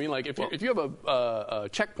everywhere. You know what I mean? Like if you have a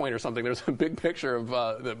checkpoint or something, there's a big picture of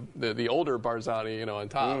the older Barzani, on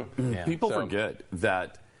top. Yeah. People forget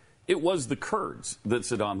that. It was the Kurds that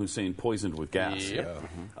Saddam Hussein poisoned with gas,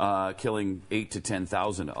 killing 8,000 to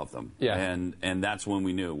 10,000 of them. Yeah. And that's when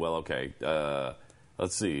we knew, well, okay,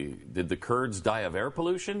 let's see, did the Kurds die of air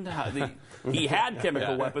pollution? He had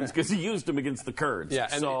chemical weapons because he used them against the Kurds. Yeah,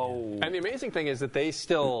 and the amazing thing is that they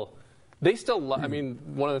still I mean,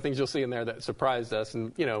 one of the things you'll see in there that surprised us,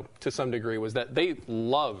 and to some degree, was that they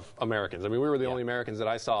love Americans. I mean, we were the only Americans that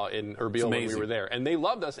I saw in Erbil when we were there, and they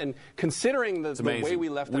loved us. And considering the way we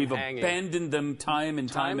left them hanging, we've abandoned them time and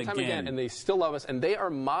time again, and they still love us, and they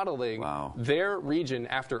are modeling their region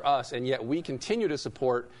after us, and yet we continue to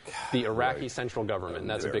support the Iraqi central government, and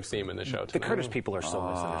that's a big theme in the show tonight. The Kurdish people are so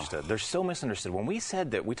misunderstood. They're so misunderstood. When we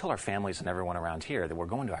said that, we told our families and everyone around here that we're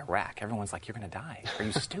going to Iraq, everyone's like, "You're going to die. Are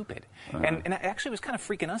you stupid?" And it actually was kind of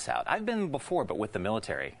freaking us out. I've been before, but with the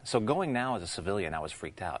military. So going now as a civilian, I was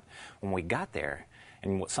freaked out. When we got there,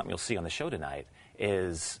 and something you'll see on the show tonight,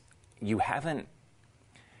 is you haven't,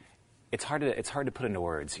 it's hard to put into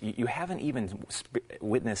words. You haven't even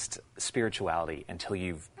witnessed spirituality until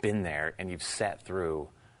you've been there and you've sat through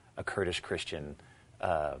a Kurdish Christian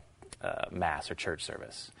mass or church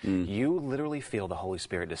service. You literally feel the Holy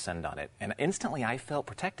Spirit descend on it. And instantly I felt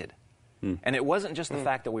protected. And it wasn't just the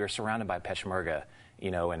fact that we were surrounded by Peshmerga,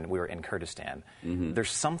 and we were in Kurdistan.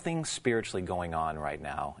 There's something spiritually going on right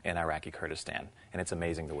now in Iraqi Kurdistan, and it's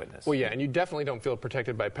amazing to witness. Well, yeah, and you definitely don't feel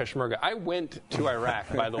protected by Peshmerga. I went to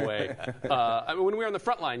Iraq, by the way. I mean, when we were on the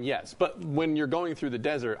front line, yes, but when you're going through the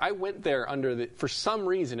desert, I went there for some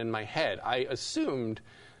reason in my head, I assumed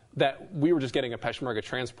that we were just getting a Peshmerga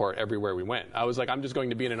transport everywhere we went. I was like, I'm just going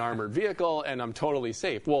to be in an armored vehicle and I'm totally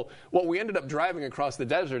safe. Well, what we ended up driving across the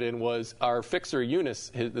desert in was our fixer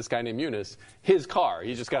Yunus, this guy named Yunus, his car.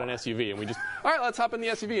 He's just got an SUV, and we just, all right, let's hop in the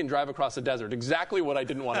SUV and drive across the desert. Exactly what I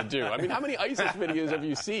didn't want to do. I mean, how many ISIS videos have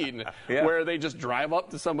you seen where they just drive up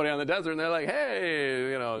to somebody on the desert and they're like,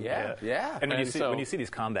 hey, Yeah. And when you see these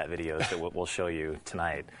combat videos that we'll show you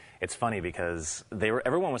tonight, it's funny because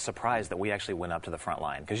everyone was surprised that we actually went up to the front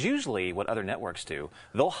line. Because usually what other networks do,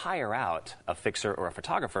 they'll hire out a fixer or a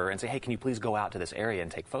photographer and say, hey, can you please go out to this area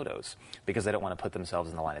and take photos? Because they don't want to put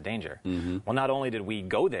themselves in the line of danger. Well, not only did we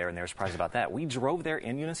go there, and they were surprised about that, we drove there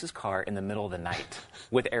in Yunus's car in the middle of the night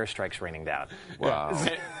with airstrikes raining down. Wow.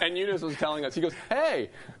 And Yunus was telling us, he goes,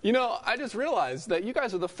 hey, I just realized that you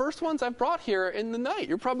guys are the first ones I've brought here in the night.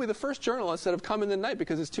 You're probably the first journalists that have come in the night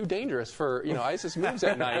because it's too dangerous for, ISIS moves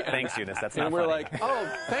at night. Thanks, Yunus. That's not funny. And we're like,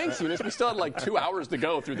 oh, thanks, Yunus. We still had like 2 hours to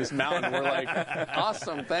go through this mountain. We're like,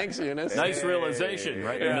 awesome, thanks, Yunus. Nice realization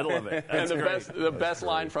right in the middle of it. And the best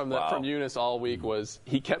line from Yunus all week was,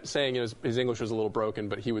 he kept saying, his English was a little broken,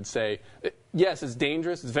 but he would say, yes, it's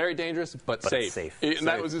dangerous, it's very dangerous, but safe. It's safe. And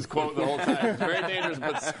that was his quote the whole time. It's very dangerous,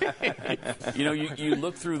 but safe. You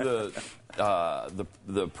look through the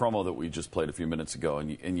promo that we just played a few minutes ago,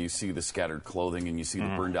 and you see the scattered clothing, and you see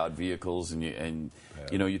the burned out vehicles, and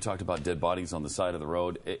you talked about dead bodies on the side of the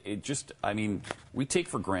road. We take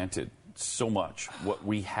for granted so much what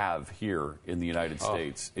we have here in the United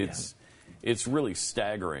States. It's really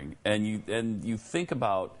staggering, and you think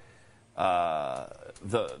about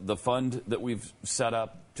the fund that we've set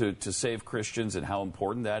up to save Christians and how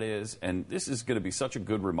important that is, and this is going to be such a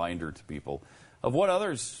good reminder to people of what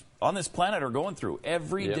others on this planet are going through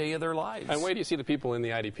every day of their lives. And wait till you see the people in the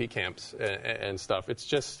IDP camps and stuff. It's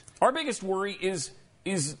just... Our biggest worry is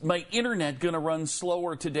is my internet going to run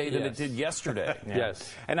slower today than it did yesterday?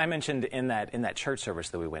 Yes. And I mentioned in that church service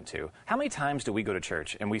that we went to, how many times do we go to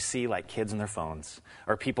church and we see like kids on their phones,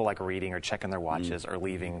 or people like reading or checking their watches or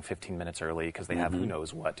leaving 15 minutes early because they have who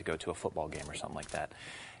knows what to go to a football game or something like that.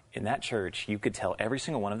 In that church, you could tell every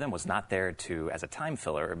single one of them was not there as a time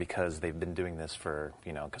filler or because they've been doing this for,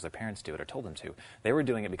 because their parents do it or told them to. They were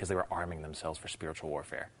doing it because they were arming themselves for spiritual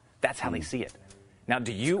warfare. That's how they see it. Now,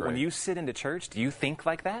 when you sit into church, do you think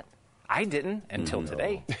like that? I didn't until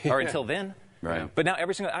today, or until then. Right. But now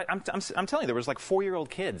every single, I'm telling you, there was like 4-year-old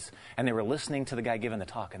kids, and they were listening to the guy giving the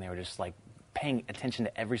talk, and they were just like paying attention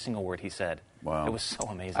to every single word he said. Wow. It was so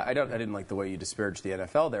amazing. I didn't like the way you disparaged the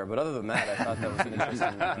NFL there, but other than that, I thought that was an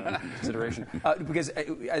interesting consideration. Because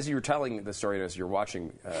as you were telling the story and as you're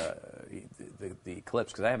watching the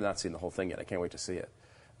clips, because I have not seen the whole thing yet, I can't wait to see it.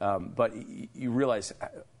 But you realize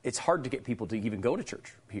it's hard to get people to even go to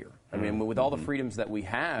church here. I mean, with all the freedoms that we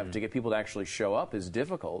have, to get people to actually show up is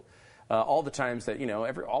difficult. All the times that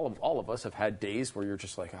all of us have had days where you're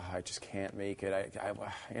just like, oh, I just can't make it. I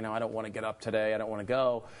don't want to get up today. I don't want to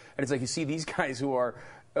go. And it's like you see these guys who are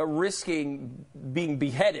risking being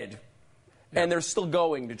beheaded. And they're still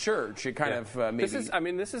going to church. It kind of maybe.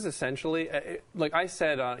 This is essentially, like I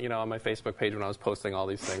said, on my Facebook page when I was posting all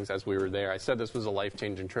these things as we were there. I said this was a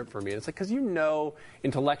life-changing trip for me. And it's like because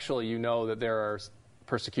intellectually, that there are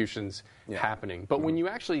persecutions happening. But when you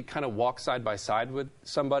actually kind of walk side by side with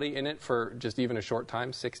somebody in it for just even a short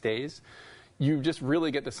time, 6 days, you just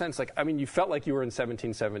really get the sense. You felt like you were in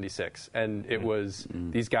 1776, and it was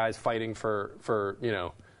these guys fighting for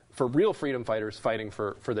real freedom fighters fighting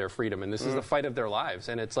for their freedom. And this is the fight of their lives.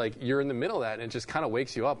 And it's like you're in the middle of that, and it just kind of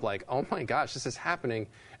wakes you up like, oh, my gosh, this is happening.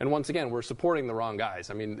 And once again, we're supporting the wrong guys.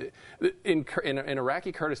 I mean, in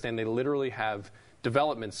Iraqi Kurdistan, they literally have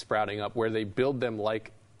developments sprouting up where they build them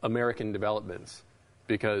like American developments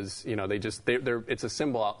because, it's a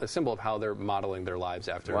symbol of how they're modeling their lives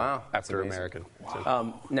after American.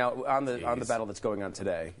 Wow. Now, on the battle that's going on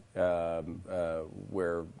today,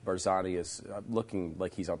 where Barzani is looking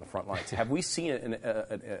like he's on the front lines, have we seen an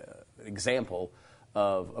example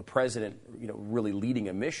of a president, really leading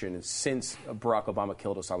a mission since Barack Obama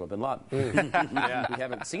killed Osama bin Laden? We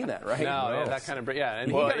haven't seen that, right? No, that kind of, and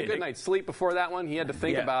he got a good night's sleep before that one. He had to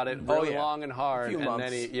think about it really long and hard, a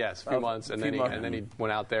few months, and then he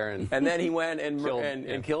went out there and then he went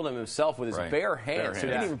and killed him himself with his bare hands. So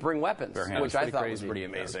he didn't even bring weapons, which I thought was pretty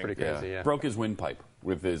amazing. Pretty crazy, Broke his windpipe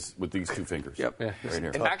with these two fingers. Yep. Right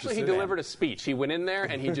here. And actually, he delivered a speech. He went in there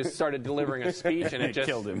and he just started delivering a speech, and it just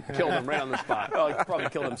killed him right on the spot. Well, he probably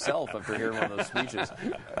killed himself after hearing one of those speeches.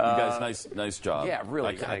 You guys, nice job. Yeah,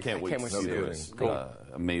 really. I can't wait to see this. Cool.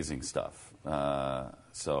 Amazing stuff. And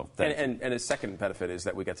his second benefit is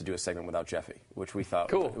that we got to do a segment without Jeffy, which we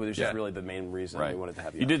thought was just really the main reason we wanted to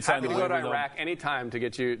have you. You did sign happy to go to Iraq anytime to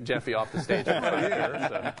get you Jeffy off the stage.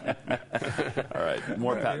 All right,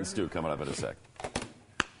 more Pat and Stu coming up in a sec.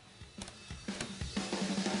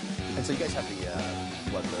 And so you guys have the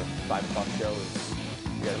 5 o'clock show is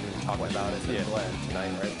you guys are going to talk about it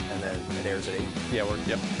tonight, right? And then it airs at 8. Yeah, we're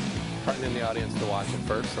cutting in the audience to watch it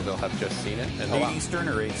first, so they'll have just seen it. And 8 Eastern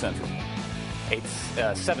or 8 Central?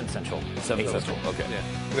 7 Central. 7 Central. Okay.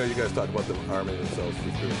 Yeah. You guys talk about them arming themselves for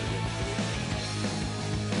freedom.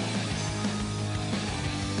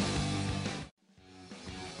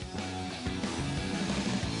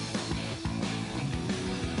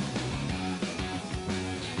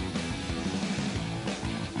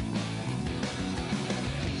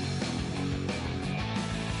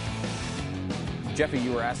 Jeffy,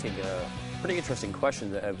 you were asking a pretty interesting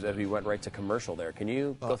question as we went right to commercial there. Can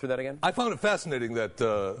you go through that again? I found it fascinating that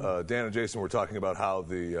Dan and Jason were talking about how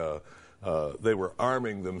they were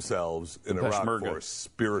arming themselves in Iraq for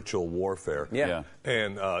spiritual warfare. Yeah.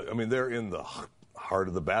 And, they're in the heart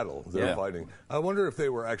of the battle. They're fighting. I wonder if they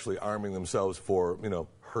were actually arming themselves for,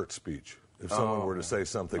 hurt speech. If someone were to say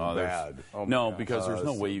something bad. No, because there's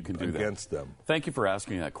no way you can do that. Against them. Thank you for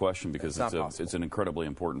asking that question because it's an incredibly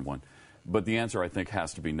important one. But the answer, I think,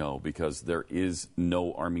 has to be no, because there is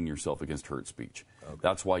no arming yourself against hurt speech. Okay.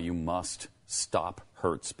 That's why you must stop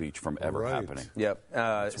hurt speech from ever happening. Yep.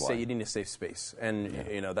 So you need a safe space. And,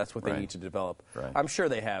 that's what they need to develop. Right. I'm sure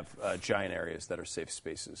they have giant areas that are safe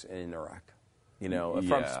spaces in Iraq.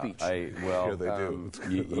 From speech. Yeah, they do.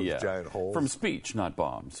 Those giant holes. From speech, not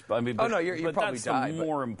bombs. I mean, you're probably that's the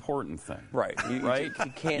more important thing. Right. Right?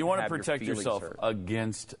 You can't you want to protect yourself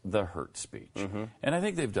against the hurt speech. And I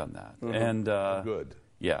think they've done that. And good.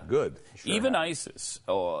 Yeah. Good. Sure even ISIS,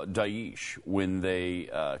 Daesh, when they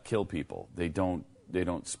kill people, they don't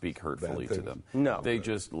speak hurtfully to them. No. They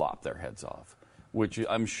just lop their heads off. which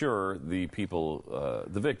I'm sure the people,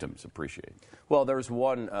 the victims, appreciate. Well, there was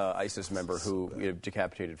one ISIS member who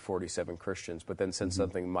decapitated 47 Christians, but then said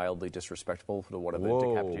something mildly disrespectful to one of the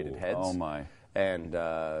decapitated heads. Oh, my. And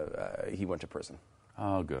he went to prison.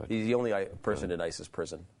 Oh, good. He's the only person in ISIS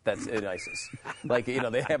prison that's in ISIS. Like,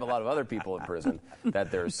 they have a lot of other people in prison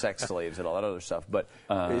that they're sex slaves and all that other stuff. But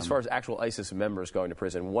as far as actual ISIS members going to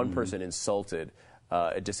prison, one person insulted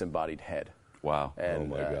a disembodied head. Wow. And, oh,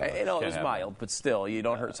 my God. It was mild, but still, you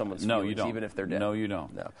don't hurt someone's feelings, you don't. even if they're dead. No, you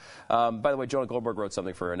don't. No. By the way, Jonah Goldberg wrote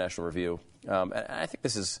something for National Review, and I think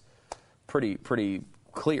this is pretty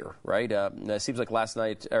clear, right? It seems like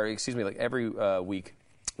like every week,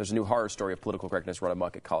 there's a new horror story of political correctness run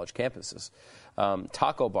amok at college campuses.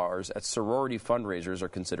 Taco bars at sorority fundraisers are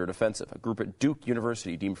considered offensive. A group at Duke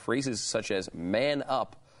University deemed phrases such as "man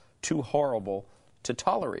up" too horrible to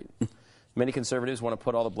tolerate. Many conservatives want to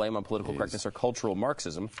put all the blame on political correctness or cultural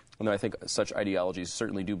Marxism, and I think such ideologies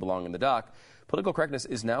certainly do belong in the dock. Political correctness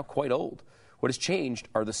is now quite old. What has changed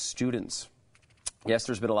are the students. Yes,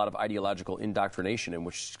 there's been a lot of ideological indoctrination in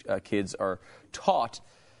which kids are taught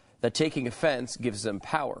that taking offense gives them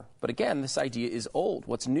power. But again, this idea is old.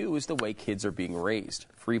 What's new is the way kids are being raised.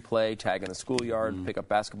 Free play, tag in the schoolyard, pick up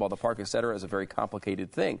basketball at the park, etc. is a very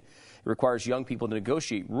complicated thing. It requires young people to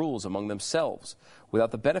negotiate rules among themselves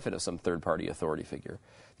without the benefit of some third-party authority figure.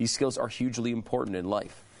 These skills are hugely important in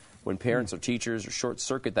life. When parents or teachers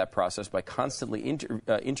short-circuit that process by constantly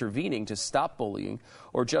intervening to stop bullying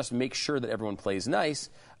or just make sure that everyone plays nice,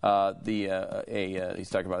 he's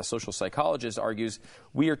talking about a social psychologist, argues,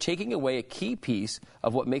 we are taking away a key piece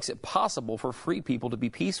of what makes it possible for free people to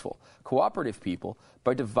be peaceful, cooperative people,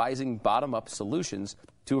 by devising bottom-up solutions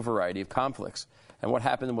to a variety of conflicts. And what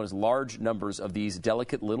happens when large numbers of these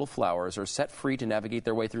delicate little flowers are set free to navigate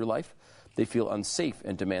their way through life? They feel unsafe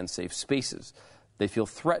and demand safe spaces. They feel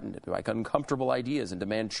threatened by uncomfortable ideas and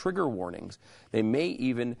demand trigger warnings. They may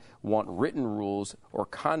even want written rules or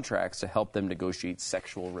contracts to help them negotiate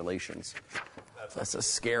sexual relations. That's a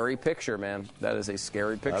scary picture, man. That is a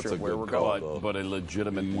scary picture of where we're going. But a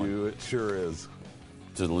legitimate one. It sure is.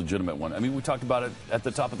 It's a legitimate one. I mean, we talked about it at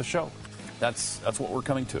the top of the show. That's what we're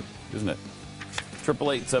coming to, isn't it?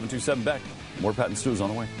 888-727-BECK. More Pat and Stu's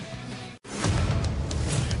on the way.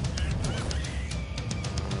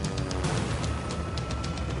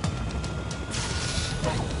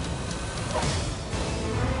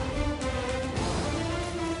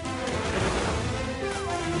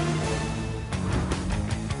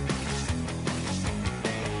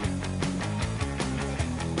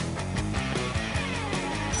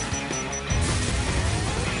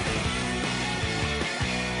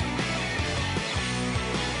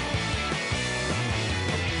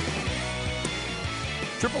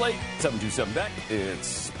 Triple 8-727-BECK.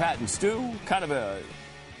 It's Pat and Stu. Kind of a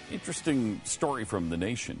interesting story from The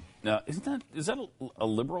Nation. Now, is that a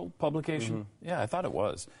liberal publication? Mm-hmm. Yeah, I thought it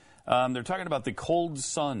was. They're talking about the cold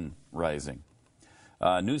sun rising.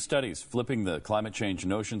 New studies flipping the climate change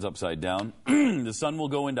notions upside down. The sun will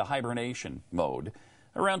go into hibernation mode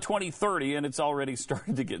around 2030, and it's already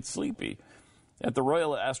started to get sleepy. At the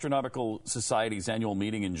Royal Astronautical Society's annual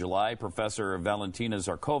meeting in July, Professor Valentina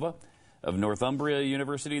Zarkova of Northumbria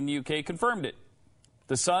University in the UK confirmed it.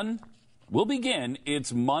 The sun will begin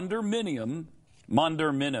its Maunder minimum,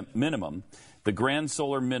 the grand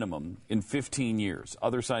solar minimum, in 15 years.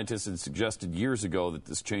 Other scientists had suggested years ago that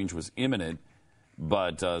this change was imminent,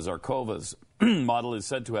 but Zarkova's model is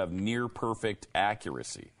said to have near-perfect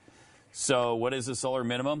accuracy. So what is a solar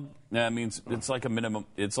minimum? That means it's like a minimum.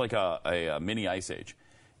 It's like a mini ice age.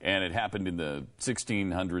 And it happened in the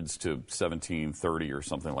 1600s to 1730 or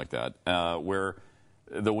something like that, where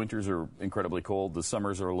the winters are incredibly cold, the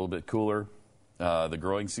summers are a little bit cooler, the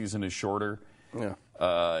growing season is shorter. Yeah.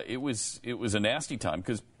 It was a nasty time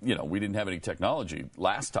because we didn't have any technology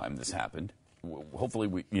last time this happened.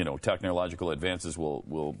 Hopefully, technological advances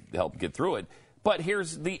will help get through it. But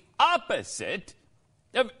here's the opposite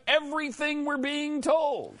of everything we're being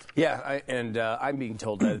told. Yeah, I'm being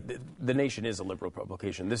told that The Nation is a liberal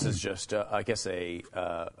publication. This is just, I guess, a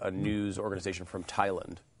news organization from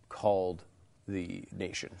Thailand called The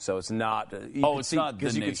Nation. So it's not. It's not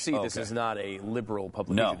because you can see this is not a liberal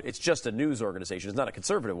publication. No. It's just a news organization. It's not a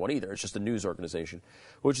conservative one either. It's just a news organization.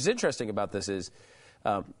 Which is interesting about this is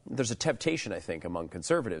there's a temptation, I think, among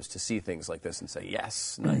conservatives to see things like this and say,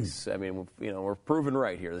 yes, nice. I mean, we're proven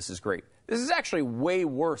right here. This is great. This is actually way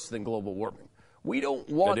worse than global warming. We don't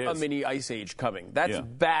want a mini ice age coming. That's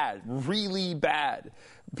bad, really bad.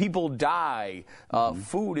 People die.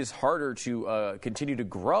 Food is harder to continue to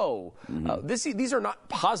grow. These are not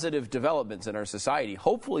positive developments in our society.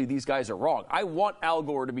 Hopefully these guys are wrong. I want Al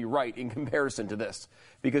Gore to be right in comparison to this.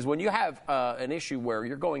 Because when you have an issue where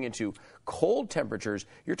you're going into cold temperatures,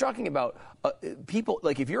 you're talking about people,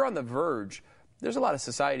 like if you're on the verge, there's a lot of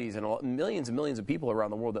societies and millions of people around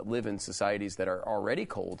the world that live in societies that are already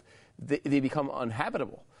cold. They become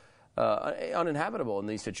uninhabitable in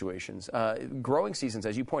these situations. Growing seasons,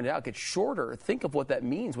 as you pointed out, get shorter. Think of what that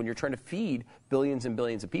means when you're trying to feed billions and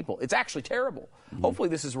billions of people. It's actually terrible. Hopefully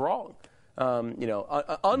this is wrong.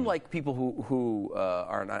 Unlike people who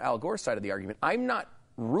are on Al Gore's side of the argument, I'm not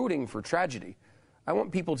rooting for tragedy. I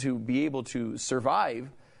want people to be able to survive,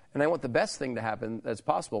 and I want the best thing to happen that's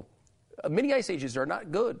possible. Mini ice ages are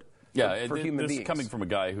not good for human beings. This is coming from a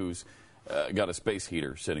guy who's got a space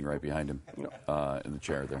heater sitting right behind him in the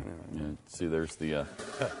chair there. Yeah, see, there's the...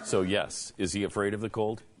 So, yes. Is he afraid of the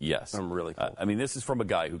cold? Yes. I'm really cold. I mean, this is from a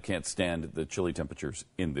guy who can't stand the chilly temperatures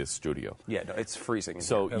in this studio. Yeah, no, it's freezing.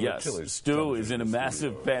 So, yes, Stu is in a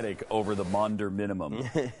massive panic over the Maunder minimum.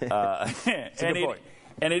 It's a good point.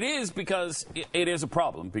 And it is because it is a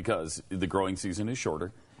problem because the growing season is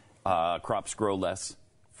shorter. Crops grow less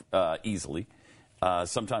easily,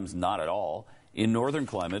 sometimes not at all. In northern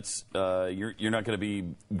climates, you're not going to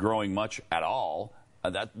be growing much at all.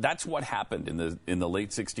 That's what happened in the late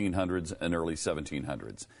 1600s and early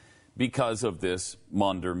 1700s because of this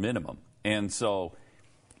Maunder minimum. And so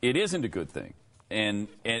it isn't a good thing. And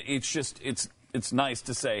it's just it's nice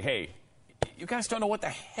to say, hey, you guys don't know what the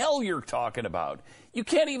hell you're talking about. You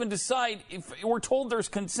can't even decide if we're told there's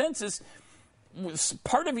consensus.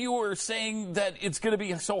 Part of you are saying that it's going to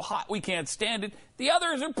be so hot we can't stand it. The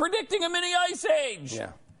others are predicting a mini ice age.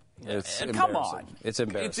 Yeah. Come on. It's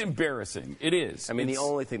embarrassing. It's embarrassing. It is. I mean, the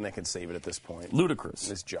only thing that can save it at this point ludicrous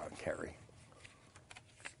is John Kerry.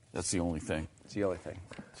 That's the only thing. It's the only thing.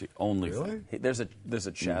 It's the only thing. There's a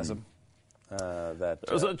chasm.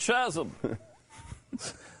 There's a chasm.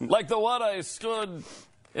 Like the one I stood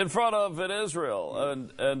in front of in Israel,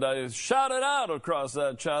 and I shouted out across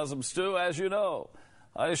that chasm, Stu, as you know.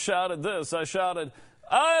 I shouted this. I shouted,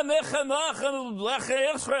 and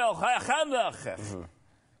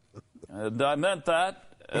I meant that,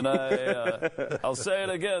 and I'll say it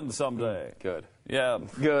again someday. Good. Yeah.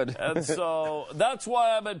 Good. And so that's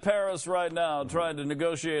why I'm in Paris right now trying to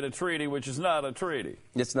negotiate a treaty which is not a treaty.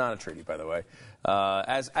 It's not a treaty, by the way.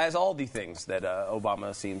 As all the things that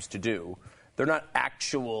Obama seems to do, they're not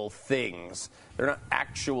actual things. They're not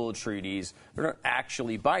actual treaties. They're not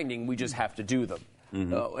actually binding. We just have to do them.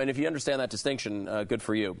 And if you understand that distinction, good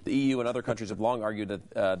for you. The EU and other countries have long argued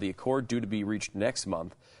that the accord due to be reached next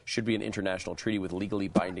month should be an international treaty with legally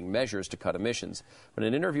binding measures to cut emissions. But in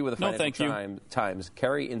an interview with the Financial Times,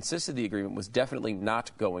 Kerry insisted the agreement was definitely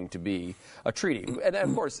not going to be a treaty. And,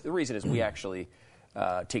 of course, the reason is we actually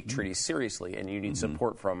take treaties seriously, and you need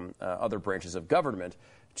support from other branches of government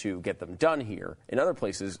to get them done here. In other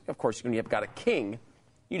places, of course, when you've got a king,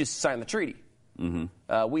 you just sign the treaty.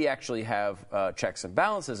 We actually have checks and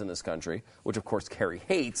balances in this country, which, of course, Kerry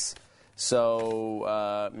hates.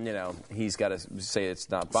 So, he's got to say it's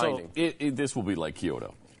not binding. So this will be like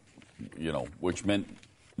Kyoto, which meant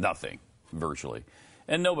nothing, virtually.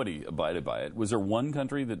 And nobody abided by it. Was there one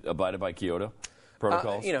country that abided by Kyoto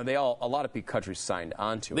protocols? A lot of countries signed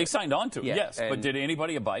on to it. They signed on to it, yes. But did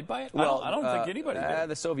anybody abide by it? Well, I don't think anybody did.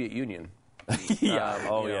 The Soviet Union.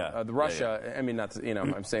 The Russia. Yeah. I mean, not.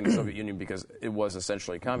 I'm saying the Soviet Union because it was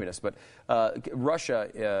essentially communist, but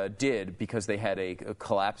Russia did because they had a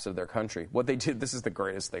collapse of their country. What they did. This is the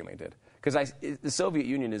greatest thing they did because the Soviet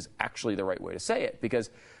Union is actually the right way to say it because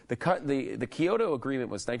the Kyoto Agreement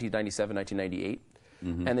was 1997, 1998,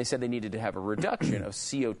 and they said they needed to have a reduction of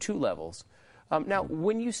CO2 levels. Now,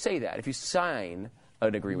 when you say that, if you sign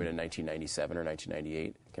an agreement in 1997 or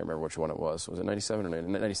 1998, I can't remember which one it was. Was it 97 or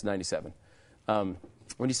 1997?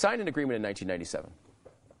 When you sign an agreement in 1997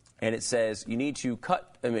 and it says you need to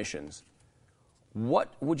cut emissions,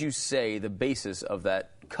 what would you say the basis of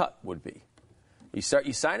that cut would be? You sign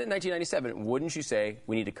it in 1997, wouldn't you say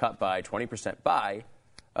we need to cut by 20%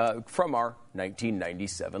 from our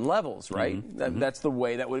 1997 levels, right? That's the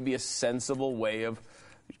way, that would be a sensible way of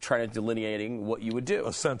trying to delineating what you would do.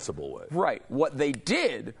 A sensible way. Right. What they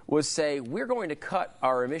did was say, we're going to cut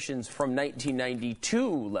our emissions from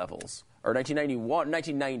 1992 levels, or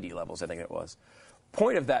 1990 levels, I think it was.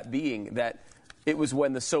 Point of that being that it was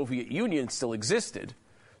when the Soviet Union still existed.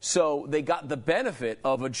 So they got the benefit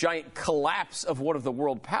of a giant collapse of one of the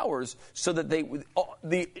world powers, so that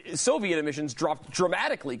the Soviet emissions dropped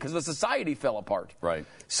dramatically because the society fell apart. Right.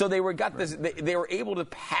 So they were able to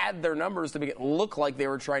pad their numbers to make it look like they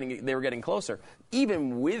were getting closer.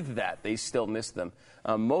 Even with that, they still missed them.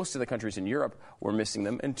 Most of the countries in Europe were missing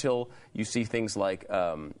them until you see things like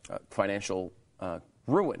financial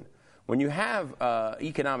ruin. When you have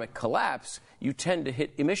economic collapse, you tend to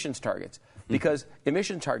hit emissions targets, because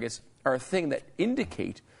emission targets are a thing that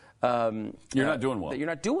indicate you're not doing well. That you're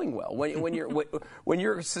not doing well. When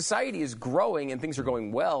your society is growing and things are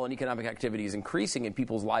going well and economic activity is increasing and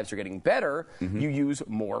people's lives are getting better, you use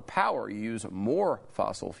more power. You use more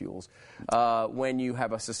fossil fuels. When you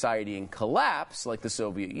have a society in collapse, like the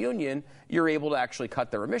Soviet Union, you're able to actually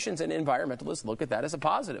cut their emissions, and environmentalists look at that as a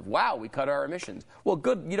positive. Wow, we cut our emissions. Well,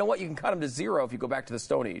 good. You know what? You can cut them to zero if you go back to the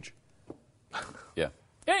Stone Age. Yeah.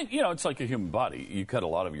 And, it's like a human body. You cut a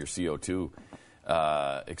lot of your CO2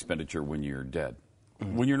 expenditure when you're dead.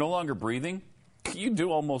 When you're no longer breathing, you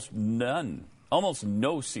do almost none. Almost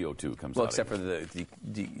no CO2 comes out. Well, except for the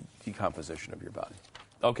decomposition of your body.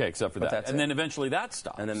 Okay, except for that. And then eventually that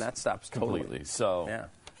stops. And then that stops completely. Totally. So, yeah.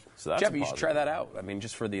 So that's Jeff, you should try that out. I mean,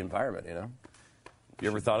 just for the environment, You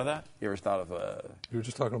ever thought of that? You ever thought of You were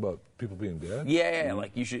just talking about people being dead? Yeah,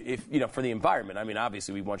 like you should, for the environment. I mean,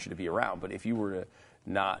 obviously we want you to be around, but if you were to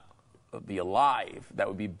not be alive, that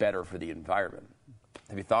would be better for the environment.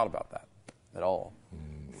 Have you thought about that at all?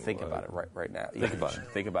 Think about it right now. Think about it.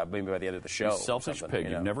 Think about it maybe by the end of the show. You selfish pig.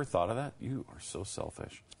 You've never thought of that? You are so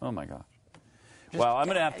selfish. Oh my gosh. Well,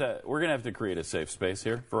 we're gonna have to create a safe space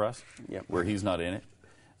here for us, where he's not in it.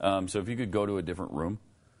 So if you could go to a different room,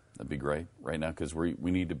 that'd be great right now, because we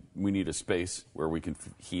need a space where we can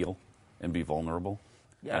heal and be vulnerable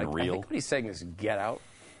and real. I think what he's saying is get out.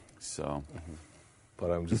 So,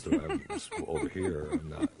 but I'm just over here. I'm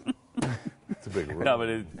not. It's a big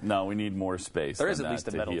room. No, we need more space. There is at least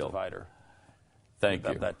a metal divider. Thank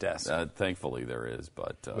you. That desk. Thankfully, there is,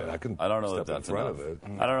 but I don't know that that's enough.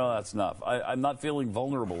 I don't know that's enough. I'm not feeling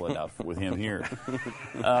vulnerable enough with him here.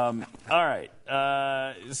 All right.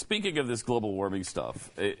 Speaking of this global warming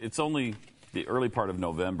stuff, it's only the early part of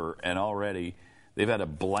November, and already they've had a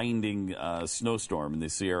blinding snowstorm in the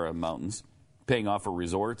Sierra Mountains, paying off for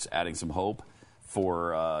resorts, adding some hope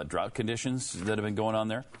for drought conditions that have been going on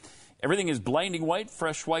there. Everything is blinding white,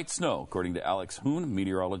 fresh white snow, according to Alex Hoon,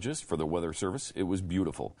 meteorologist for the Weather Service. It was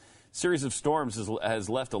beautiful. Series of storms has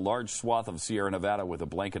left a large swath of Sierra Nevada with a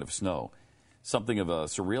blanket of snow. Something of a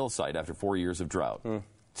surreal sight after 4 years of drought.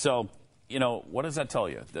 So, what does that tell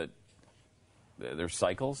you? That there's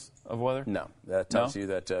cycles of weather? No, that tells you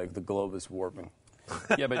that the globe is warming.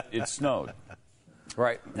 Yeah, but it snowed.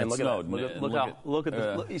 Right, and look snowed. Look at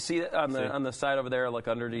this. You see it on the side over there, like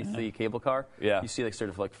underneath the cable car. Yeah, you see like sort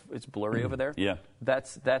of like it's blurry over there. Yeah,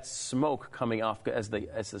 that's smoke coming off as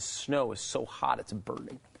the snow is so hot it's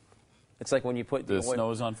burning. It's like when you put the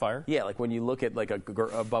snow is on fire. Yeah, like when you look at like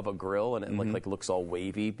above a grill and it like looks all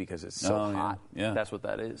wavy because it's so hot. Yeah, that's what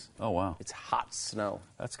that is. Oh wow, it's hot snow.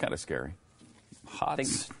 That's kind of scary.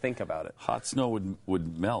 Think about it. Hot snow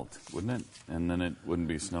would melt, wouldn't it? And then it wouldn't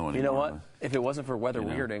be snow anymore. You know what? If it wasn't for weather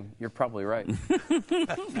weirding, you're probably right.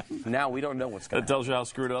 Now we don't know what's going to happen. That tells you how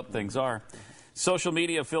screwed up things are. Social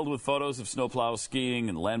media filled with photos of snowplows skiing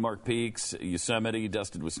and landmark peaks. Yosemite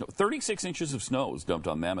dusted with snow. 36 inches of snow was dumped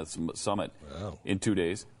on Mammoth Summit in 2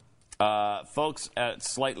 days. Folks at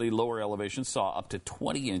slightly lower elevations saw up to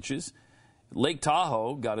 20 inches. Lake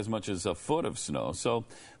Tahoe got as much as a foot of snow. So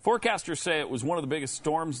forecasters say it was one of the biggest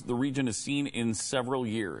storms the region has seen in several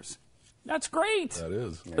years. That's great. That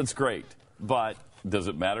is. That's great. But does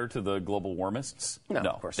it matter to the global warmists? No,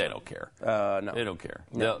 of course they not. Don't care. No. They don't care.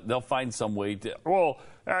 No. They'll find some way to. Well,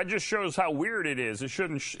 it just shows how weird it is. It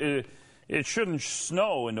shouldn't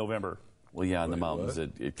snow in November. Well, yeah, in the mountains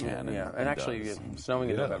it can. Yeah, and actually,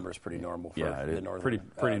 snowing in November is pretty normal for the northern.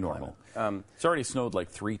 Pretty normal. It's already snowed like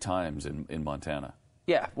 3 times in Montana.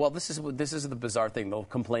 Yeah, well, this is the bizarre thing they'll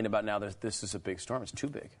complain about now. That this is a big storm. It's too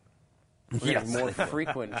big. We're getting more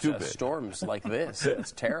frequent storms like this.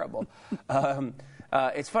 It's terrible.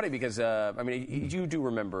 It's funny because you do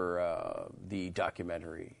remember the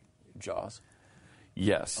documentary Jaws?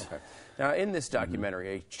 Yes. Okay. Now, in this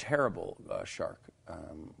documentary, a terrible shark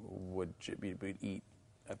would eat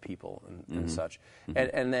people and such,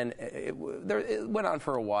 and then it went on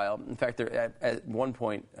for a while. In fact, at one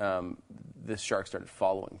point, this shark started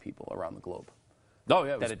following people around the globe. Oh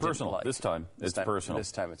yeah, it was personal. This time it's personal.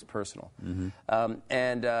 This time it's personal.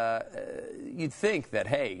 And you'd think that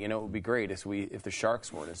it would be great if the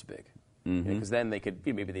sharks weren't as big, because then they could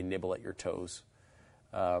maybe they nibble at your toes.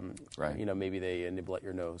 Right. Maybe they nibble at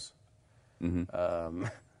your nose.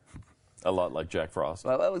 A lot like Jack Frost.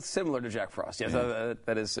 Well, it's similar to Jack Frost. Yes,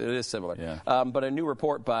 it is similar. Yeah. But a new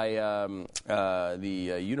report by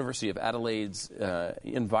the University of Adelaide's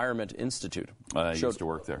Environment Institute. I used to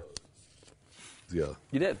work there. Yeah.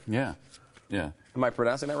 You did? Yeah. Yeah. Am I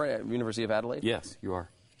pronouncing that right? University of Adelaide? Yes, you are.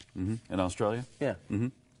 In Australia? Yeah.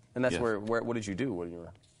 And that's Yes. where what did you do when you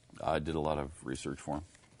were? I did a lot of research for him.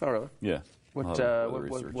 Oh, really? Yeah. What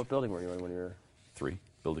building were you in when you were?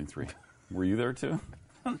 Building 3. Were you there too?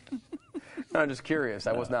 No, I'm just curious.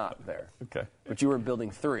 I was not there. Okay. But you were in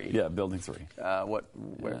Building 3. Yeah, Building 3.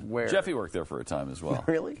 Where? Jeffy worked there for a time as well.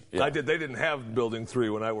 Really? Yeah. I did. They didn't have Building 3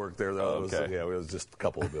 when I worked there, though. Okay. It was just a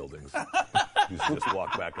couple of buildings. You just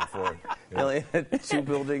walk back and forth. Yeah. Really? 2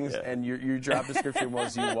 buildings, and your job description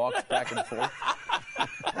was you walked back and forth?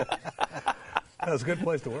 That's a good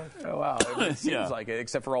place to work. Oh, wow. It seems like it,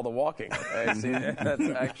 except for all the walking. That's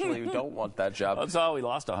actually, you don't want that job. That's how he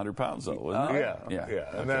lost 100 pounds, though, wasn't it?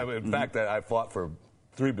 Yeah. And then, in fact, I fought for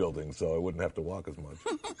 3 buildings, so I wouldn't have to walk as much.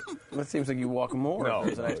 It seems like you walk more if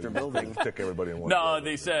there's an extra building. Stick everybody in one. No, building.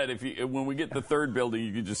 they said when we get the 3rd building,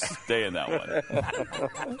 you can just stay in that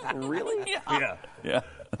one. Really? Yeah.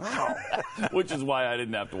 Wow. Which is why I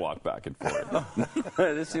didn't have to walk back and forth.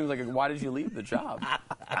 This seems like why did you leave the job?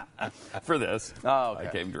 For this. Oh, okay.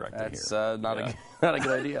 I came directly That's here. not a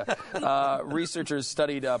good idea. Researchers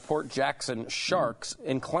studied Port Jackson sharks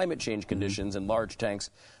in climate change conditions in large tanks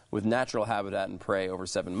with natural habitat and prey over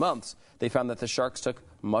 7 months. They found that the sharks took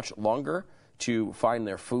much longer to find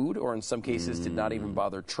their food, or in some cases did not even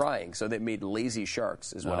bother trying. So they made lazy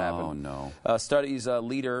sharks is what happened. Oh, no. Studies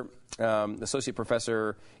leader, associate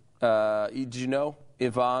professor, did you know,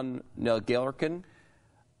 Ivan Nagelkirkin?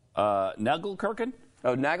 Nagelkirkin?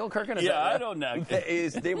 Oh, Nagelkirkin? I know Nagelkirkin.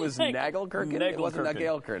 His name was Nagelkirkin? It wasn't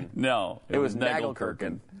Nagelkirkin. No. It was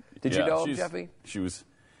Nagelkirkin. Did you know him, Jeffy? She was.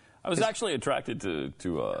 I was actually attracted to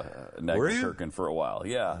Nagelkirkin for a while.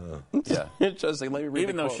 Yeah. Yeah. Interesting. Let me read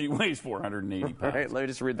Even the though quote. she weighs 480 pounds. All right, let me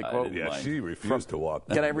just read the quote. Yeah, she refused to walk.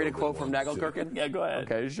 Can I read a quote from Nagelkirkin? Yeah, go ahead.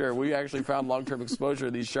 Okay, sure. We actually found long-term exposure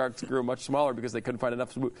of these sharks grew much smaller because they couldn't find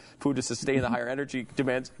enough food to sustain the higher energy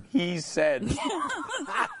demands, he said.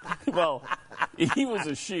 Well, he was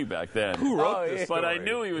a she back then. Who wrote this But I story?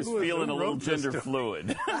 knew he was Who feeling a little wrote this gender story?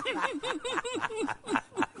 fluid.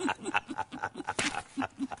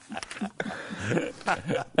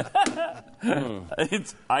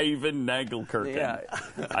 It's Ivan Nagelkirkin. Yeah.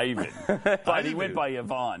 Ivan. But he went by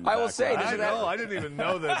Yvonne. I will back say, then. I know. I didn't even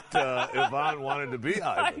know that Yvonne wanted to be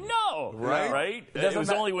I Ivan. know. Right? It was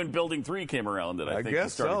only when Building 3 came around that I think we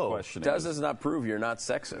guess started so. questioning. Does not prove you're not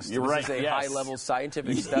sexist. You're this right, is a yes. high-level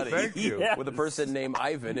scientific study Thank you. Yes. with a person named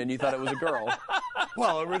Ivan, and you thought it was a girl.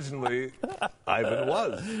 Well, originally, Ivan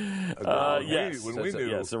was a girl. Yes. When we knew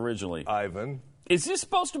Yes, originally. Ivan. Is this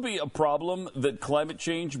supposed to be a problem that climate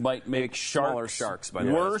change might make smaller sharks, by the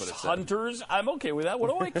way, that's worse what it said. hunters? I'm okay with that. What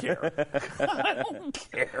do I care? I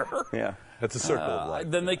don't care. Yeah. That's a circle of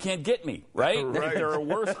life. Then they can't get me, right? Right. If they're a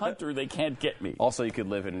worse hunter, they can't get me. Also, you could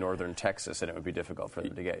live in northern Texas, and it would be difficult for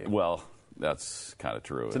them to get you. Well, that's kind of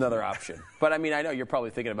true. It's another option. But, I mean, I know you're probably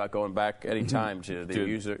thinking about going back any time to the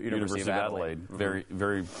University of Adelaide. Very,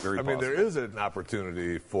 very, very I mean, possible. there is an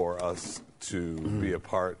opportunity for us to be a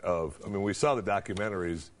part of. I mean, we saw the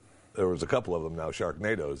documentaries. There was a couple of them now,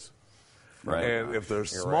 Sharknadoes. Right. And if there's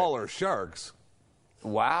smaller sharks,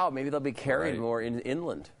 Wow, maybe they'll be carried Right. more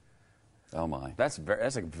inland. Oh, my. That's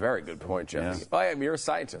a very good point, Jeff. Yeah. Oh, yeah, you're a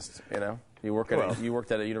scientist, you know. You worked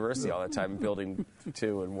at a university all the time, building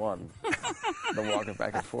 2 and 1, then walking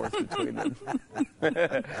back and forth between them.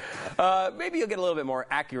 Maybe you'll get a little bit more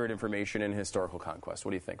accurate information in historical conquest. What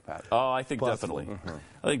do you think, Pat? Oh, I think definitely.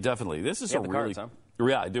 I think definitely. This is You a have the really. cards,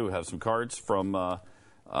 Yeah, I do have some cards from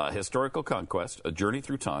Historical Conquest, A Journey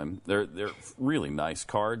Through Time. They're really nice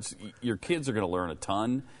cards. Your kids are going to learn a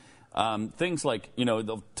ton. Things like,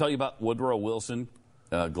 they'll tell you about Woodrow Wilson,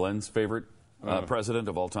 Glenn's favorite president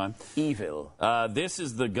of all time. Evil. This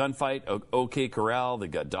is the gunfight, OK Corral. They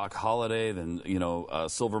got Doc Holliday, then,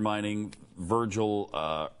 silver mining, Virgil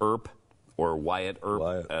Earp, or Wyatt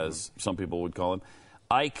Earp, as some people would call him.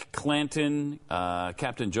 Ike Clanton,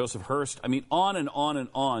 Captain Joseph Hearst. I mean, on and on and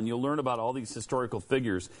on. You'll learn about all these historical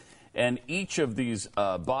figures. And each of these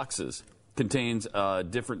boxes contains a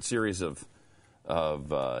different series of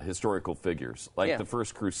historical figures. Like the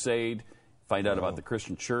First Crusade, find out about the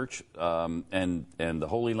Christian Church and the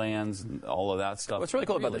Holy Lands and all of that stuff. What's really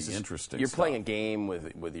cool about this is interesting you're stuff. playing a game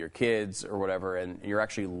with your kids or whatever, and you're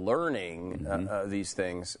actually learning these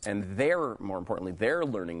things, and more importantly, they're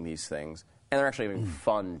learning these things and they're actually having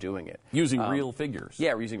fun doing it. Using real figures.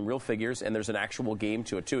 Yeah, we're using real figures, and there's an actual game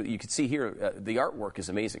to it, too. You can see here, the artwork is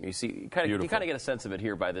amazing. You kind of get a sense of it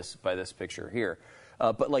here by this picture here.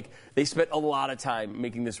 But like they spent a lot of time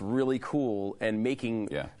making this really cool and making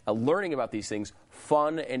learning about these things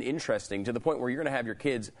fun and interesting to the point where you're going to have your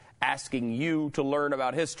kids asking you to learn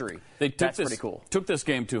about history. That's pretty cool. Took this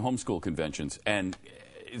game to homeschool conventions, and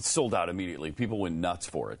it sold out immediately. People went nuts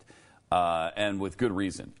for it, and with good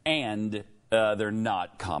reason. And they're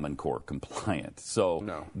not Common Core compliant.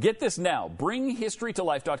 So get this now.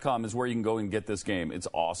 BringHistoryToLife.com is where you can go and get this game. It's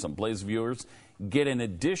awesome. Blaze viewers get an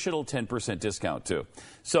additional 10% discount, too.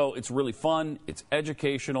 So it's really fun. It's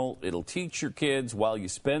educational. It'll teach your kids while you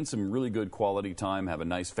spend some really good quality time, have a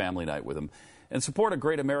nice family night with them, and support a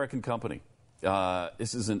great American company.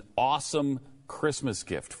 This is an awesome Christmas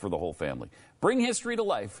gift for the whole family.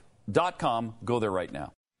 BringHistoryToLife.com. Go there right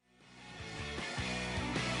now.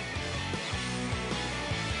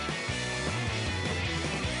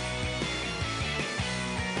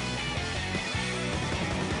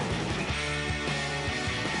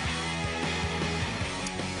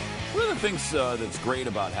 Things that's great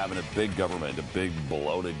about having a big government, a big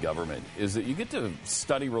bloated government, is that you get to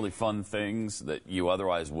study really fun things that you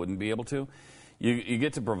otherwise wouldn't be able to. You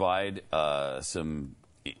get to provide some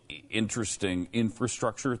interesting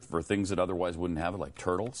infrastructure for things that otherwise wouldn't have it, like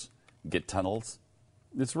turtles, get tunnels.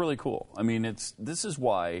 It's really cool. I mean, this is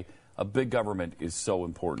why a big government is so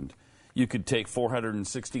important. You could take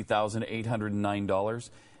 $460,809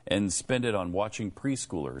 and spend it on watching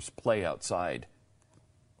preschoolers play outside.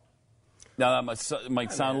 Now, that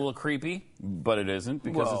might sound a little creepy, but it isn't,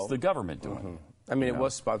 because it's the government doing it. I mean, it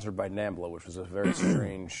was sponsored by NAMBLA, which was a very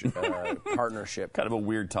strange partnership. Kind of a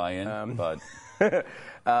weird tie-in, but... and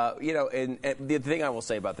the thing I will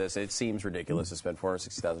say about this, it seems ridiculous to spend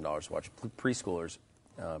 $460,000 to watch preschoolers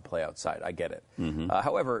play outside. I get it.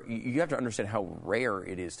 However, you have to understand how rare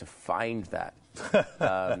it is to find that.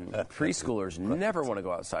 Preschoolers never want to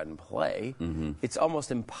go outside and play. It's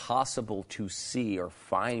almost impossible to see or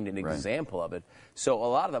find an example of it. So a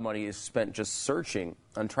lot of the money is spent just searching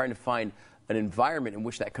on trying to find an environment in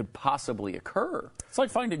which that could possibly occur. It's like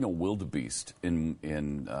finding a wildebeest in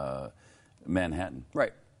Manhattan.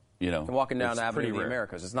 Right. You know, and walking down Avenue of the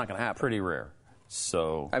Americas. It's not going to happen. Pretty rare.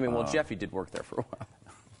 So I mean, Jeffy did work there for a while.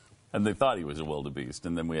 And they thought he was a wildebeest,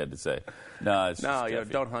 and then we had to say, no,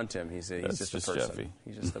 don't hunt him. He's just a person. Jeffy.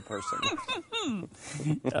 He's just a person.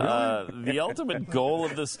 The ultimate goal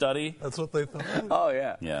of the study. That's what they thought. Oh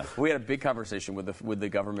yeah. Yeah. We had a big conversation with the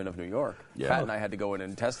government of New York. Yeah. Pat and I had to go in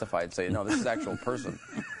and testify and say, no, this is an actual person.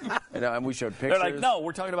 And we showed pictures. They're like, no,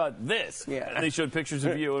 we're talking about this. Yeah. And they showed pictures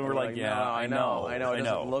of you, and we're like, yeah, no, I know. It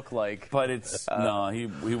doesn't look like. But it's he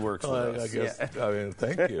works with us. I guess. Yeah. I mean,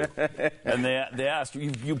 thank you. And they asked,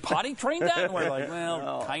 you potty trained that? And we're like,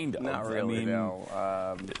 well, kind of. Not really. No.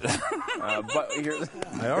 But I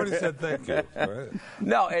already said thank you. All right.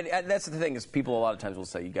 No, and that's the thing is people a lot of times will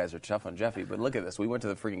say you guys are tough on Jeffy, but look at this. We went to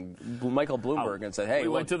the freaking Michael Bloomberg and said, hey, we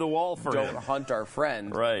went to the wall for don't him. Hunt our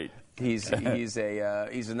friend. Right. He's not a wildebeest.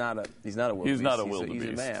 He's not a wildebeest. He's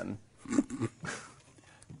a man.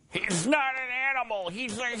 He's not an animal.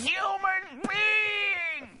 He's a human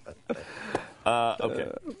being.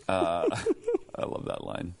 Okay. I love that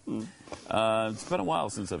line. It's been a while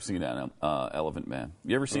since I've seen Elephant Man.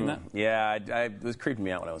 You ever seen that? Yeah, it was creeping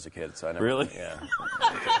me out when I was a kid. So I never. Really? Yeah.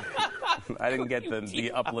 I didn't get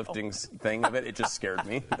the uplifting thing of it. It just scared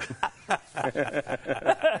me.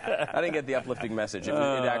 I didn't get the uplifting message. It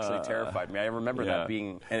actually terrified me. I remember that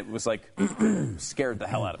being, and it was like scared the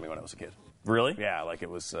hell out of me when I was a kid. Really? Yeah, like it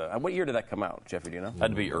was. What year did that come out, Jeffy? Do you know?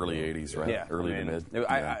 Had to be early '80s, right? Yeah, early to mid.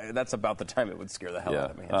 That's about the time it would scare the hell out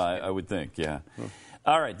of me. I would think. Yeah.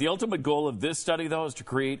 All right. The ultimate goal of this study, though, is to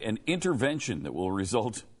create an intervention that will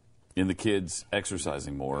result in the kids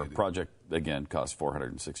exercising more. Project again costs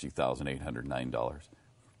 $460,809.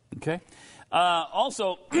 Okay.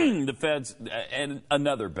 Also, the feds, and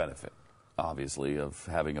another benefit, obviously, of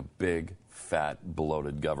having a big, fat,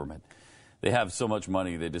 bloated government. They have so much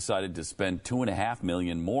money, they decided to spend $2.5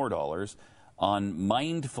 million more on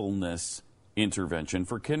mindfulness intervention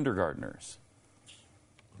for kindergartners.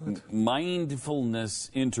 Mindfulness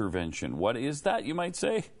intervention. What is that, you might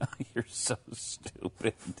say? You're so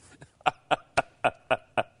stupid.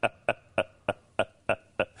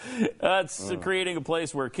 That's creating a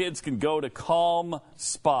place where kids can go to calm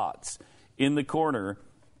spots in the corner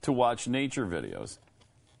to watch nature videos.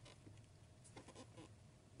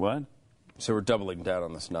 What? So we're doubling down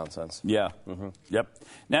on this nonsense. Yeah. Yep.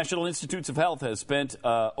 National Institutes of Health has spent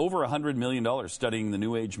over $100 million studying the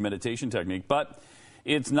New Age meditation technique, but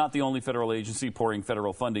It's not the only federal agency pouring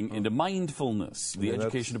federal funding into mindfulness. The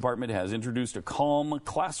Education Department has introduced a Calm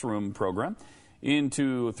Classroom program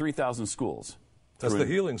into 3,000 schools. That's the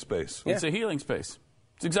healing space. It's a healing space.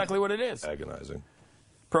 It's exactly what it is. Agonizing.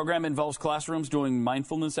 Program involves classrooms doing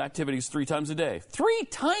mindfulness activities 3 times a day. 3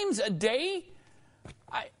 times a day?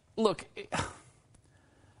 Look,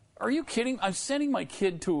 are you kidding? I'm sending my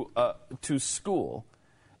kid to school,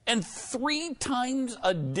 and 3 times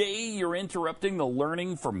a day you're interrupting the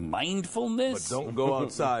learning for mindfulness? But don't go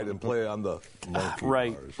outside and play on the monkey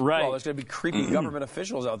Right. Well, there's going to be creepy government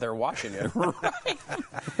officials out there watching you.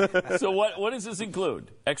 Right. So what does this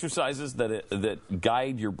include? Exercises that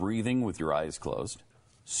guide your breathing with your eyes closed,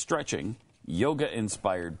 stretching,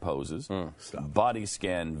 yoga-inspired poses, body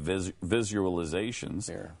scan visualizations.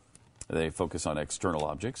 Here. They focus on external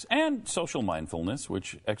objects, and social mindfulness,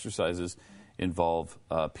 which exercises involve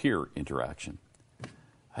peer interaction.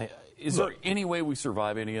 Is there any way we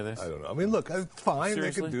survive any of this? I don't know. I mean, look, it's fine.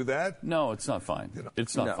 Seriously? They can do that. No, it's not fine.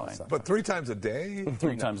 It's not fine. It's not But 3 times a day?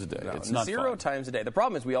 3 times a day. It's not 0 fine. times a day. The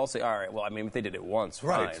problem is we all say, all right, well, I mean, if they did it once,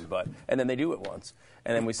 fine. Right. And then they do it once.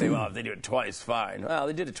 And then we say, well, if they do it twice, fine. Well,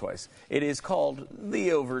 they did it twice. It is called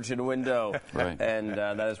the Overton window. Right. And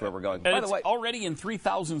that is where we're going. And By it's the way, already in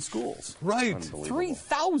 3,000 schools. Right.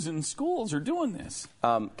 3,000 schools are doing this.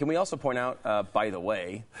 can we also point out, by the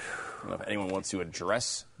way, I don't know if anyone wants to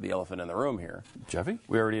address the elephant in the room here. Jeffy?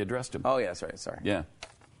 We already addressed him. Oh, yeah, sorry. Yeah.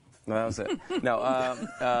 No, that was it. No,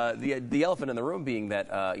 the elephant in the room being that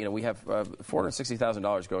we have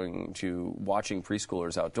 $460,000 going to watching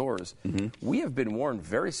preschoolers outdoors. Mm-hmm. We have been warned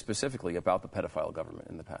very specifically about the pedophile government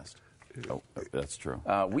in the past. Oh, that's true.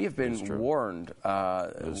 We have been warned.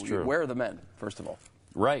 true. Where are the men? First of all,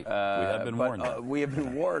 Right. We have been warned. we have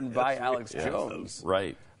been warned by Alex Jones.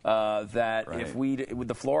 Right. That if with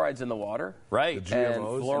the fluorides in the water, Right. The and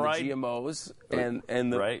GMOs. Fluoride. the GMOs,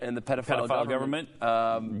 and the Right. and the pedophile government.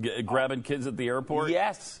 Grabbing kids at the airport.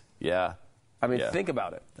 Yes, Yeah. I mean, Yeah. think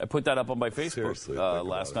about it. I put that up on my Facebook Seriously, think about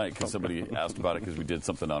last it. night because somebody asked about it because we did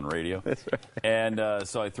something on radio. That's right. And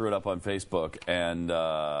so I threw it up on Facebook, and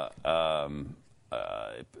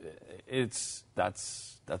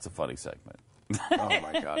that's a funny segment. Oh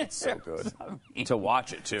my God, it's so good. To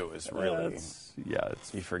watch it too is really.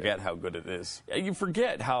 You forget how good it is. You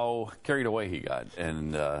forget how carried away he got,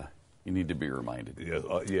 and you need to be reminded.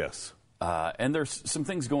 Yes. And there's some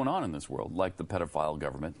things going on in this world, like the pedophile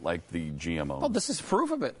government, like the GMO. Well, this is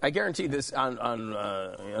proof of it. I guarantee this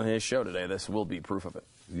on his show today. This will be proof of it.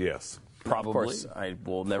 Yes. Probably. Of course, I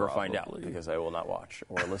will never find out Probably. because I will not watch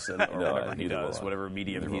or listen or whatever he neither will does, I. whatever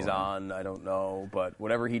medium Neither he's will I. on. I don't know, but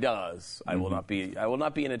whatever he does, I will not be. I will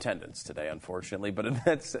not be in attendance today, unfortunately. But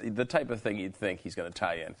that's the type of thing you'd think he's going to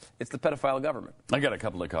tie in. It's the pedophile government. I got a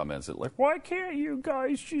couple of comments that like, why can't you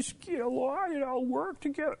guys just work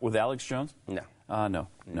together with Alex Jones? No.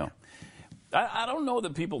 No. I don't know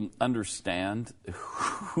that people understand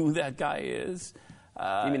who that guy is.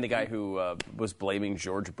 You mean the guy who was blaming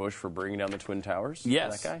George Bush for bringing down the Twin Towers?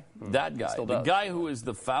 Yes, That guy? that guy. Still The does. guy who is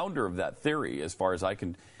the founder of that theory, as far as I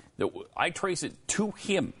can, I trace it to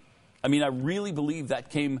him. I mean, I really believe that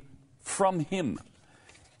came from him.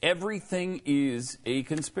 Everything is a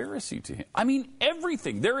conspiracy to him. I mean,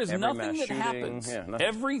 everything. There is Every nothing mass that shooting, happens. yeah, nothing.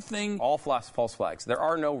 Everything. All false flags. There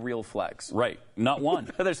are no real flags. Right. Not one.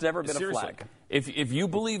 There's never been Seriously. a flag. If you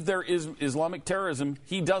believe there is Islamic terrorism,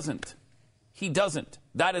 he doesn't. He doesn't.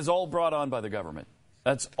 That is all brought on by the government.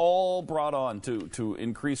 That's all brought on to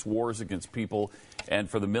increase wars against people and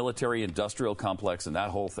for the military-industrial complex and that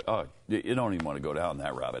whole thing. Oh, you don't even want to go down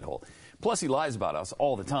that rabbit hole. Plus, he lies about us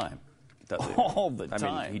all the time. All the time.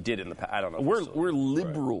 I mean, he did in the past. I don't know. We're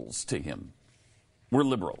liberals to him. We're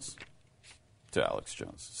liberals to Alex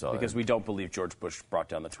Jones. So, because we don't believe George Bush brought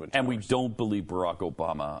down the Twin Towers. and we don't believe Barack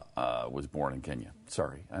Obama was born in Kenya.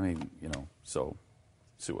 Sorry. I mean, so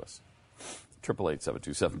sue us.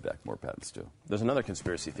 888-727 Beck. More patents too. There's another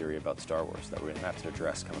conspiracy theory about Star Wars that we're going to have to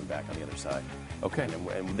address coming back on the other side. Okay.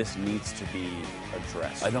 And this needs to be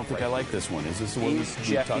addressed. I don't think I like this one. Is this the one Is we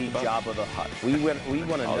Jeffy talked about? Jabba the Hutt? We want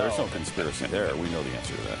to know. There's no conspiracy there. We know the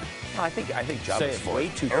answer to that. I think Say it Jabba's for way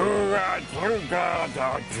it. too.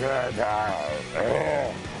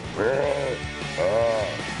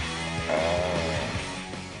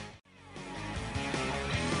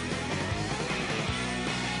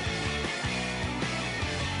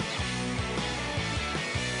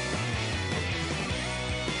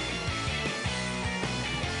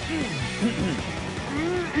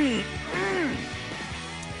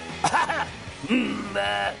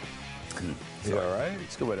 You all right?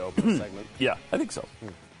 It's a good way to open the segment. Yeah, I think so.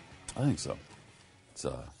 I think so. It's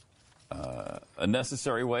a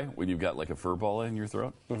necessary way when you've got like a fur ball in your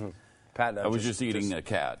throat. Mm-hmm. Pat, I was just eating a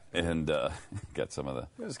cat and got some of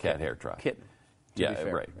the cat hair dry. Kitten. Yeah,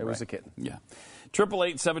 right. It was a kitten. Yeah.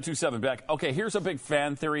 888-727 back. Okay, here's a big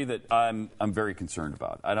fan theory that I'm very concerned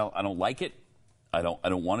about. I don't like it. I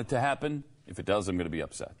don't want it to happen. If it does, I'm going to be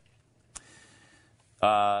upset.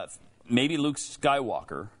 Maybe Luke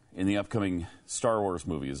Skywalker in the upcoming Star Wars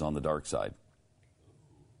movie is on the dark side.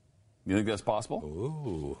 You think that's possible?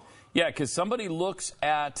 Ooh. Yeah, because somebody looks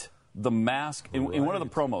at the mask in one of the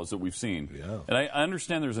promos that we've seen. Yeah. And I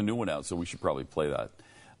understand there's a new one out, so we should probably play that.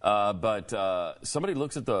 But somebody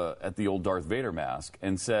looks at the old Darth Vader mask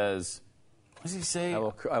and says, what does he say? I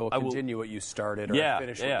will continue what you started or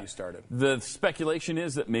finish what you started. The speculation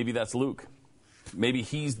is that maybe that's Luke. Maybe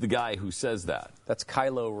he's the guy who says that. That's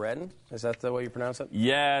Kylo Ren? Is that the way you pronounce it?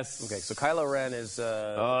 Yes. Okay, so Kylo Ren is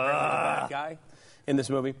the bad guy in this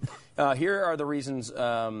movie. Here are the reasons,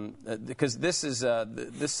 because this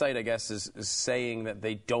site, I guess, is saying that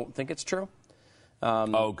they don't think it's true.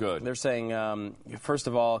 Good. They're saying, first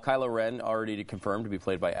of all, Kylo Ren already confirmed to be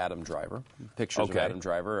played by Adam Driver. Pictures of Adam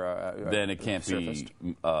Driver. Then it can't surfaced.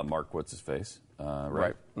 be Mark What's-His-Face.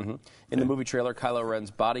 Right. Mm-hmm. In the movie trailer, Kylo Ren's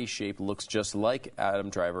body shape looks just like Adam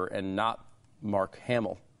Driver and not Mark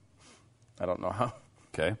Hamill. I don't know how.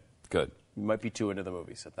 Okay, good. You might be too into the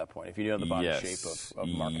movies at that point if you know the body shape of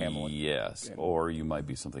Mark Hamill. Yes, or you might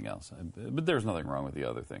be something else. But there's nothing wrong with the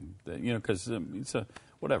other thing, because it's a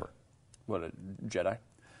whatever. What, a Jedi?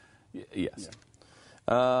 Yes.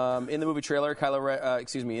 Yeah. In the movie trailer, Kylo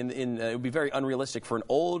Ren, it would be very unrealistic for an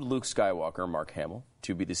old Luke Skywalker, Mark Hamill,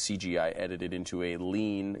 to be the CGI edited into a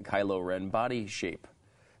lean Kylo Ren body shape.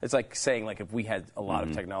 It's like saying, if we had a lot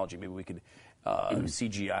of technology, maybe we could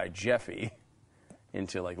CGI Jeffy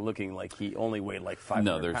into looking like he only weighed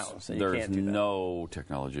 500 pounds. There's no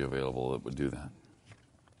technology available that would do that.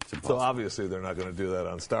 So obviously they're not going to do that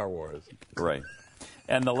on Star Wars. Right.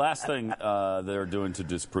 And the last thing they're doing to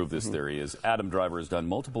disprove this theory is Adam Driver has done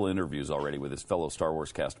multiple interviews already with his fellow Star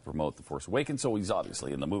Wars cast to promote The Force Awakens, so he's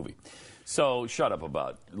obviously in the movie. So shut up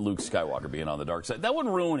about Luke Skywalker being on the dark side. That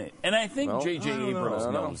wouldn't ruin it. And I think J.J. Abrams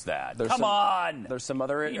knows that. Come on! There's some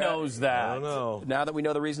other... He knows that. I don't know. Now that we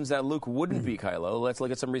know the reasons that Luke wouldn't be Kylo, let's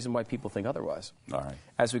look at some reason why people think otherwise. All right.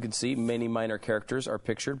 As we can see, many minor characters are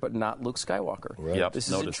pictured, but not Luke Skywalker. Right. Yep, This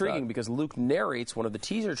is intriguing because Luke narrates one of the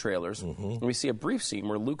teaser trailers, and we see a brief scene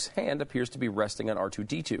where Luke's hand appears to be resting on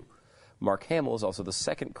R2-D2. Mark Hamill is also the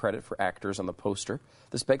second credit for actors on the poster.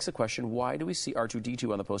 This begs the question, why do we see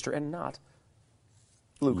R2-D2 on the poster and not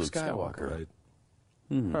Luke Skywalker?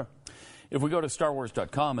 Right. Huh. If we go to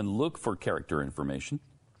StarWars.com and look for character information,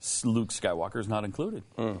 Luke Skywalker is not included.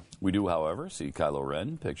 We do, however, see Kylo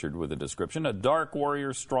Ren pictured with a description, a dark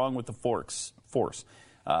warrior strong with the Force.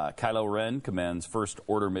 Kylo Ren commands First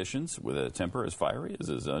Order missions with a temper as fiery as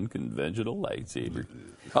his unconventional lightsaber.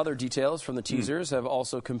 Other details from the teasers have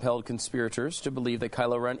also compelled conspirators to believe that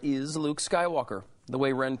Kylo Ren is Luke Skywalker. The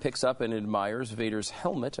way Ren picks up and admires Vader's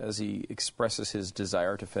helmet as he expresses his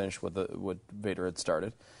desire to finish what Vader had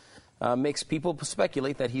started makes people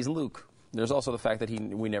speculate that he's Luke. There's also the fact that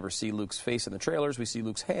we never see Luke's face in the trailers. We see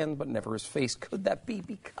Luke's hand, but never his face. Could that be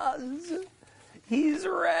because he's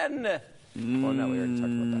Ren? Well, no, we already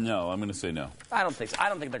talked about that. No, I'm going to say no. I don't think so. I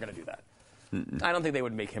don't think they're going to do that. I don't think they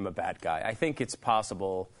would make him a bad guy. I think it's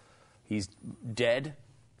possible he's dead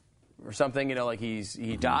or something.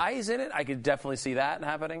 He dies in it. I could definitely see that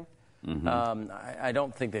happening. I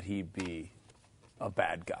don't think that he'd be a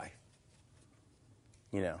bad guy.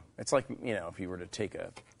 It's like if you were to take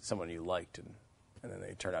someone you liked and then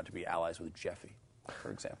they turn out to be allies with Jeffy, for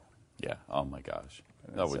example. Yeah. Oh my gosh.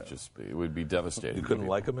 That would it would be devastating. You couldn't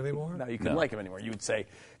like him anymore? No, you couldn't like him anymore. You would say,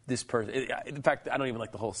 this person... In fact, I don't even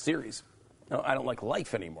like the whole series. No, I don't like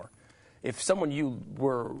life anymore. If someone you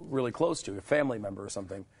were really close to, a family member or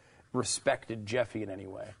something, respected Jeffy in any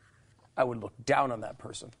way, I would look down on that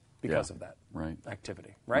person because of that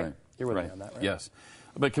activity. Right? You're with me on that, right? Yes.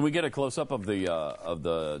 But can we get a close-up of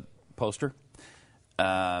the poster?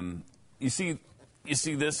 You see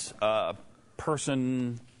this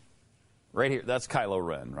person... Right here, that's Kylo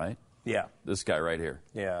Ren, right? Yeah. This guy right here.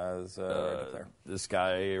 Yeah, right up there. This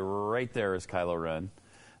guy right there is Kylo Ren.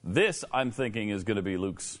 This, I'm thinking, is going to be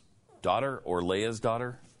Luke's daughter or Leia's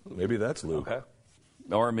daughter. Maybe that's Luke. Okay.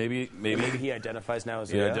 Or maybe he identifies now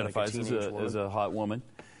as as a hot woman.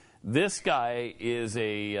 This guy is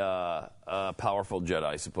a powerful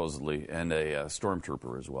Jedi, supposedly, and a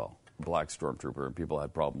stormtrooper as well, black stormtrooper. And people had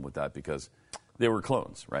a problem with that because they were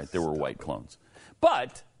clones, right? They were white clones.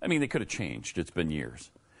 But, they could have changed. It's been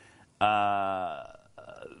years.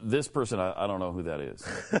 This person, I don't know who that is.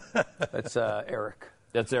 That's Eric.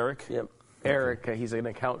 That's Eric? Yep. Eric, he's an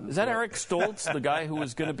accountant. Is that Eric Stoltz, the guy who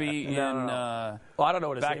was going to be in well, I don't know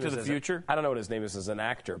what his Back name to is the Future? I don't know what his name is as an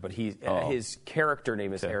actor, but his character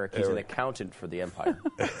name is Eric. He's an accountant for the Empire.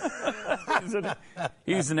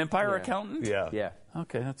 He's an Empire accountant? Yeah.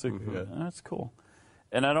 Okay, that's cool.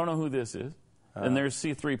 And I don't know who this is. And there's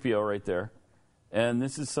C-3PO right there. And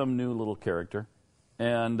this is some new little character.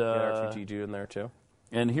 And R2-D2 in there, too.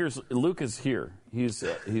 And Luke is here. He's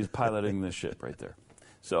piloting the ship right there.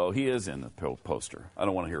 So he is in the poster. I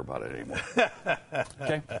don't want to hear about it anymore.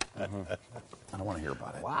 Okay? I don't want to hear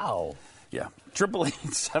about it. Wow. Yeah.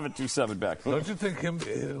 888-727 back. Don't you think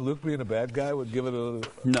Luke being a bad guy would give it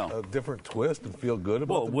a different twist and feel good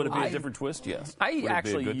about it? Well, would it be a different twist? Yes. I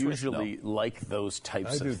actually usually like those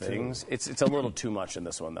types of things. It's a little too much in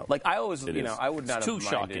this one, though. Like, I always, I would not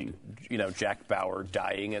have minded, Jack Bauer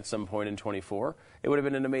dying at some point in 24. It would have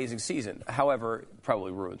been an amazing season. However, it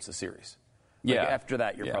probably ruins the series. Like, after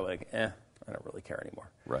that, you're probably like, I don't really care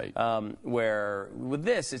anymore. Right. Where with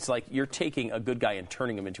this, it's like you're taking a good guy and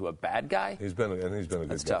turning him into a bad guy. He's been a good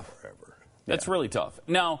guy forever. That's really tough.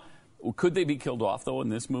 Now, could they be killed off, though, in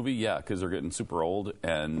this movie? Yeah, because they're getting super old.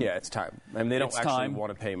 And yeah, it's time. I mean, they don't actually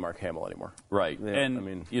want to pay Mark Hamill anymore. Right. Yeah,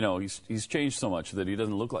 and, he's changed so much that he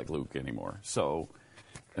doesn't look like Luke anymore. So,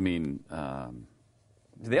 I mean...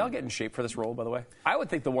 Do they all get in shape for this role, by the way? I would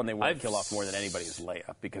think the one they want to kill off more than anybody is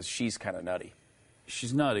Leia, because she's kind of nutty.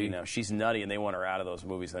 She's nutty. She's nutty, and they want her out of those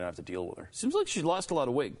movies. They don't have to deal with her. Seems like she lost a lot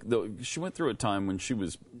of weight. Though she went through a time when she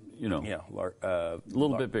was, a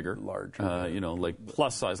little bit bigger, larger, like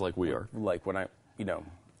plus size, like we are. Like when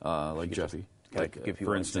like Jeffy. Like,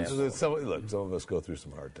 for instance, some of us go through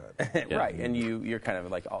some hard times, right? And you're kind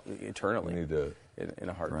of like eternally need to in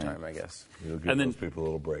a hard time, I guess. You'll give those people a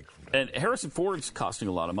little break. And Harrison Ford's costing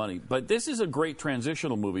a lot of money, but this is a great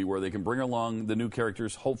transitional movie where they can bring along the new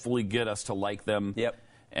characters, hopefully get us to like them. Yep.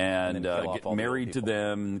 And get married to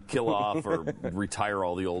them, kill off or retire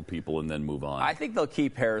all the old people, and then move on. I think they'll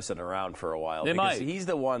keep Harrison around for a while. They might. He's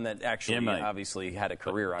the one that actually obviously had a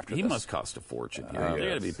career after this. He must cost a fortune. They're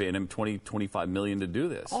going to be paying him $20-25 million to do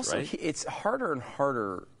this. Also, right? It's harder and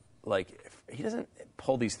harder. Like, he doesn't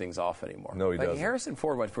pull these things off anymore. No, he doesn't. Harrison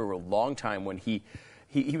Ford went for a long time when he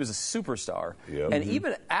was a superstar. Yep. And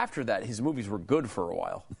even after that, his movies were good for a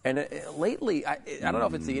while. And lately, I don't know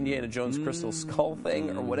if it's the Indiana Jones Crystal Skull thing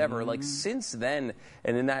or whatever. Like, since then,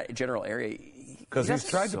 and in that general area... Because he's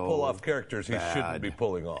tried to pull off characters he shouldn't be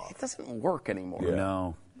pulling off. It doesn't work anymore. Yeah.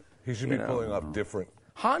 No. He should be pulling off different...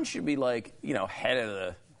 Han should be like, head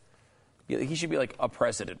of the... He should be like a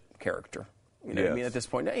president character. You know what I mean? At this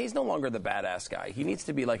point, he's no longer the badass guy. He needs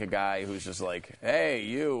to be like a guy who's just like, hey,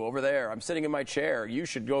 you over there, I'm sitting in my chair. You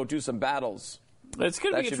should go do some battles. It's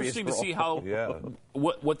going to be interesting to see how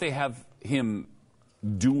what they have him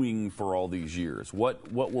doing for all these years.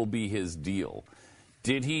 What will be his deal?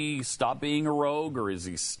 Did he stop being a rogue, or is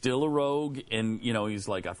he still a rogue? And, he's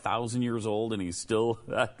like 1,000 years old, and he's still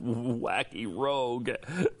that wacky rogue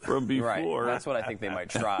from before. Right. That's what I think they might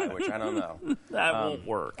try, which I don't know. That won't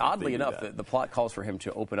work. Oddly enough, the plot calls for him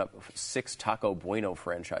to open up 6 Taco Bueno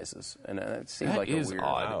franchises. And it seems like a weird...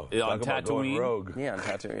 odd. On Tatooine? Rogue. Yeah, on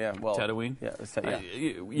Tatooine, yeah. Well, Tatooine? Yeah.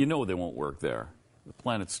 You know they won't work there. The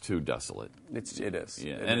planet's too desolate. It is.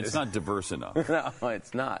 Yeah, and it's not diverse enough. No,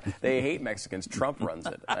 it's not. They hate Mexicans. Trump runs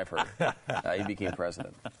it, I've heard. He became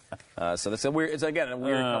president. So that's a weird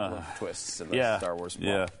couple of twists in the Star Wars plot.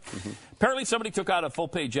 Yeah. Apparently somebody took out a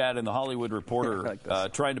full-page ad in the Hollywood Reporter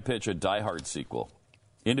trying to pitch a Die Hard sequel.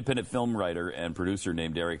 Independent film writer and producer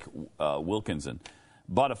named Eric Wilkinson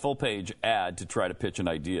bought a full-page ad to try to pitch an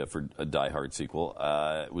idea for a Die Hard sequel.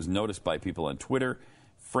 It was noticed by people on Twitter,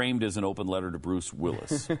 framed as an open letter to Bruce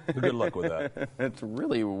Willis. Good luck with that. It's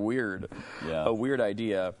really weird. Yeah. A weird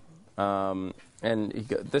idea.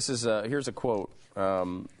 This is here's a quote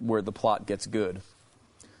where the plot gets good.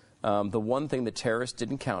 The one thing the terrorists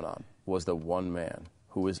didn't count on was the one man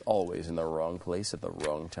who is always in the wrong place at the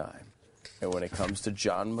wrong time. And when it comes to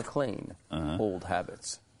John McClane, old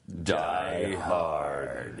habits die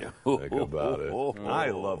hard. Think about it.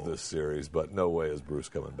 I love this series, but no way is Bruce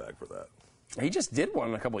coming back for that. He just did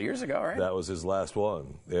one a couple of years ago, right? That was his last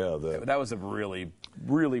one. Yeah. That was a really,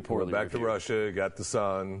 really poorly Back to Russia, got the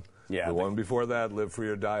son. Yeah. The one before that, Live for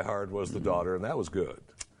Your Die Hard, was the daughter, and that was good.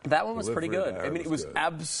 That one was pretty good. I mean, it was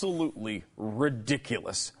absolutely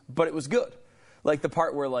ridiculous, but it was good. Like the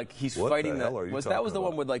part where like he's What fighting the hell are you was talking the about?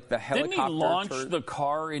 one with like the helicopter? Didn't he launch the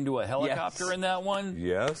car into a helicopter in that one?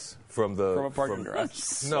 Yes, from a parking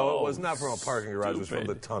garage. No, it was not from a parking garage. It was from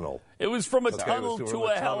the tunnel. It was from a Okay, tunnel it was to from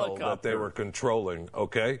a tunnel helicopter that they were controlling.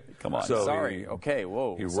 Okay, Come on. So Sorry. Okay.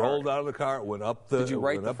 Whoa. He sorry. rolled out of the car, went up the, Did you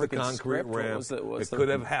write went the up the freaking concrete script? What ramp. was it? It could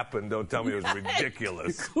have happened. Don't tell me it was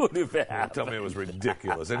ridiculous. Could have Don't happened. tell me it was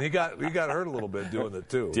ridiculous. And he got hurt a little bit doing it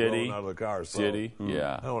too. Did rolling he? out of the car. So Did he?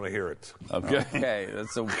 Yeah. I don't want to hear it. Okay. Okay.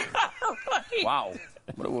 That's a wow.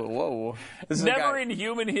 Whoa. This is a Never guy- in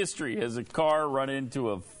human history has a car run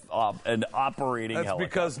into an operating That's helicopter.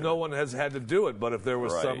 because no one has had to do it. But if there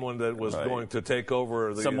was Right. someone that was Right. going to take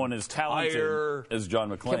over the someone as talented entire- as John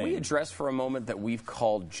McClane. Can we address for a moment that we've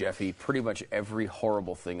called Jeffy pretty much every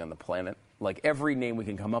horrible thing on the planet? Like every name we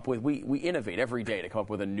can come up with, we innovate every day to come up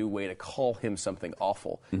with a new way to call him something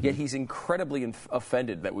awful. Yet he's incredibly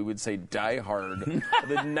offended that we would say Die Hard,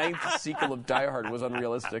 the ninth sequel of Die Hard, was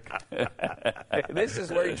unrealistic. This is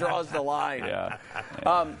where he draws the line. Yeah.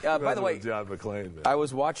 By the way, John McClane. Man. I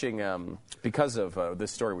was watching because of this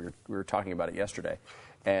story. We were talking about it yesterday,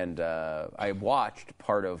 and I watched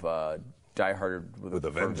part of Die Hard With a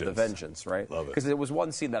Vengeance. Vengeance, right? Love it. Because there was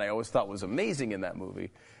one scene that I always thought was amazing in that movie.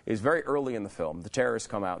 Is very early in the film. The terrorists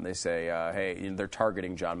come out and they say, "Hey, they're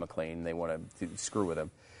targeting John McClane. They want to screw with him."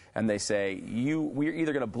 And they say, we're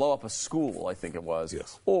either going to blow up a school, I think it was,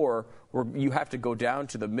 Yes. or you have to go down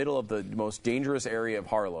to the middle of the most dangerous area of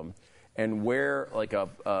Harlem and wear like a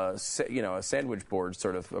sandwich board,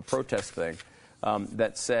 sort of a protest thing,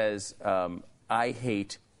 that says, "I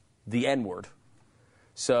hate the N-word."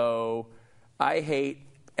 So I hate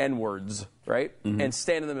N-words, right? And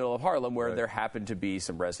stand in the middle of Harlem where there happen to be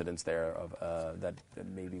some residents there that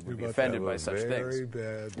maybe would be offended by such things. Very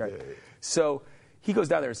bad day. So he goes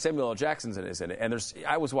down there, and Samuel L. Jackson's in it, and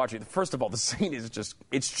I was watching. First of all, the scene is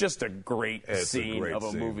just a great scene of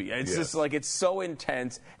a movie. It's just like it's so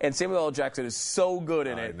intense, and Samuel L. Jackson is so good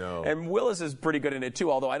in it. I know. And Willis is pretty good in it too.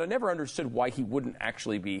 Although I never understood why he wouldn't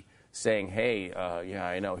actually be saying, "Hey, yeah,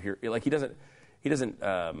 I know." Here, like he doesn't.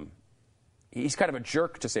 He's kind of a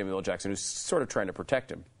jerk to Samuel L. Jackson, who's sort of trying to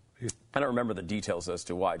protect him. I don't remember the details as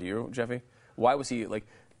to why. Do you, Jeffy? Why was he like?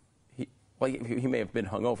 He may have been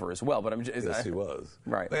hungover as well, but I'm just. Yes, he was.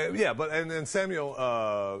 Right. Yeah, but and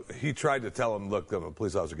Samuel, he tried to tell him, "Look, I'm a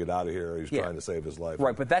police officer, get out of here." He's trying to save his life.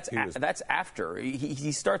 Right, but that's He was- that's after.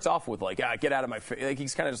 He starts off with like, "Get out of my face." Like,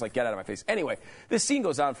 he's kind of just like, "Get out of my face." Anyway, this scene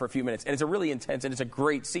goes on for a few minutes, and it's a really intense, and it's a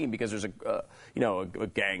great scene because there's a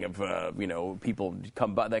gang of people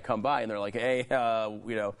come by, and they're like, "Hey,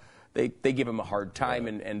 They give him a hard time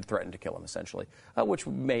and threaten to kill him, essentially, which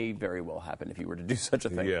may very well happen if you were to do such a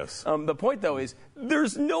thing. Yes. The point, though, is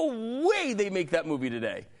there's no way they make that movie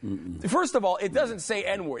today. First of all, it doesn't say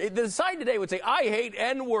N-word. The sign today would say, "I hate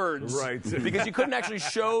N-words." Right. Because you couldn't actually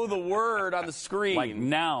show the word on the screen. Like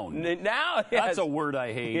noun. Now, yes. That's a word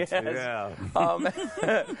I hate. Yes. Yeah.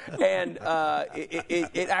 And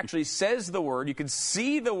it actually says the word. You can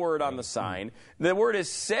see the word on the sign. The word is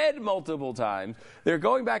said multiple times. They're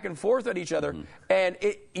going back and forth at each other. And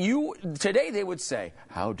today they would say,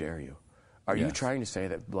 "How dare you? Are you trying to say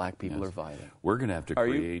that black people are violent?" We're going to have to Are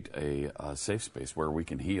you- create a safe space where we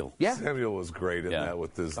can heal. Yeah. Samuel was great in Yeah. that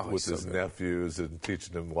with his he's so good. nephews and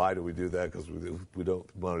teaching them why do we do that because we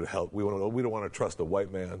don't want to help we don't want to trust a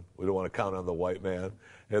white man, we don't want to count on the white man,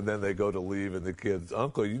 and then they go to leave and the kids,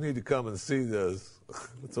 "Uncle, you need to come and see this.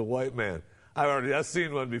 It's a white man." I've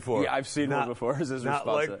seen one before. Yeah, I've seen one before. Is his not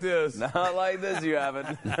response. like this. Not like this, you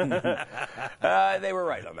haven't. They were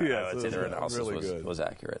right on that. Yes, I would say it their was analysis really good. was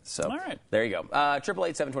accurate. So, All right. There you go.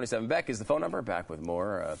 888-727-BECK is the phone number. Back with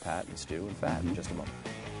more Pat and Stu and Fat in just a moment.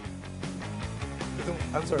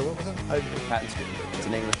 I'm sorry, what was that? Pat and Stu. It's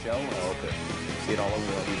the name of the show. Oh, okay. See it all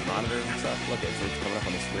over all these monitors and stuff. Look, it's coming up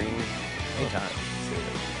on the screen anytime. See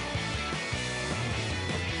it.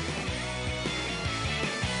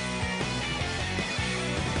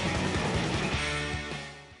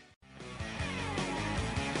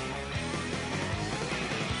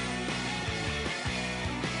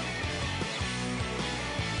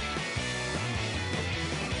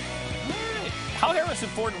 How Harrison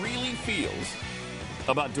Ford really feels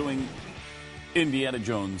about doing Indiana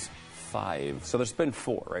Jones 5. So there's been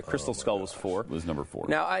 4, right? Crystal Skull was 4. Was number 4.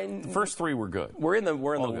 Now The first 3 were good. we're in the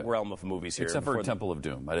Okay. realm of movies here. Except for before the- Temple of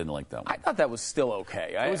Doom. I didn't like that one. I thought that was still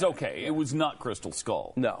okay. It was okay. It was not Crystal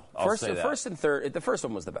Skull. No, I'll say that. first and third. The first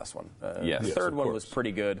one was the best one. Yes. the Yes, third of one course. was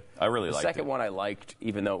pretty good. I really liked The second it. one I liked,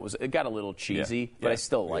 even though it got a little cheesy, but Yeah. I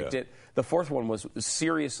still liked Yeah. it. The fourth one was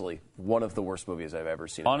seriously one of the worst movies I've ever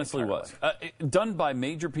seen. in my Honestly, entire was. life. Done by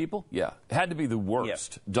major people? Yeah. It had to be the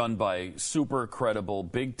worst. Done by super credible,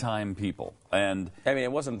 big-time people. And I mean,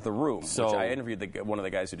 it wasn't The Room. So which I interviewed one of the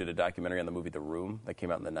guys who did a documentary on the movie The Room that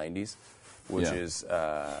came out in the 90s, which is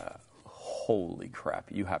holy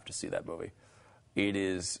crap. You have to see that movie. It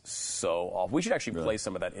is so awful. We should actually play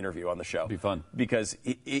some of that interview on the show. Be fun. Because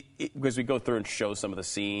because we go through and show some of the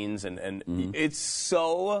scenes, and it's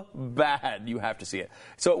so bad. You have to see it.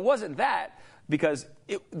 So it wasn't that, because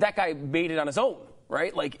that guy made it on his own,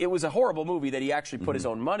 right? Like, it was a horrible movie that he actually put his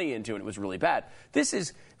own money into, and it was really bad. This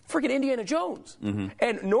is freaking Indiana Jones.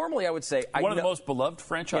 And normally I would say... One of the most beloved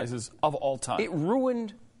franchises of all time. It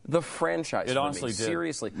ruined the franchise. It for honestly me. did.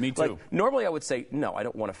 Seriously. Me too. Like, normally I would say, no, I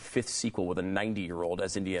don't want a 5th sequel with a 90-year-old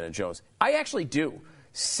as Indiana Jones. I actually do.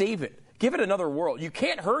 Save it. Give it another world. You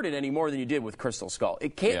can't hurt it any more than you did with Crystal Skull.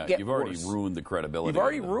 It can't get you've already worse. ruined the credibility. You've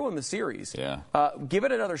already ruined the series. Yeah. Give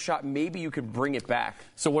it another shot. Maybe you could bring it back.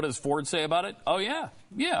 So what does Ford say about it? Oh, yeah.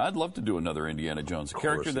 Yeah, I'd love to do another Indiana Jones. A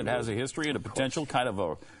character that has a history and a potential, kind of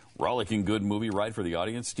a rollicking good movie right for the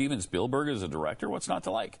audience. Steven Spielberg is a director. What's not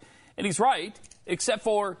to like? And he's right, except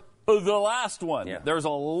for the last one. Yeah. There's a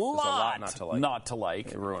lot not to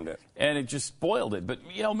like. It ruined it. And it just spoiled it. But,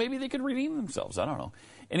 maybe they could redeem themselves. I don't know.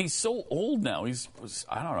 And he's so old now. He's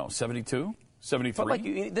 72, 73.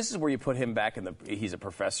 But this is where you put him back he's a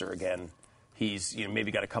professor again. He's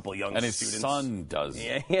maybe got a couple young and his students. son does.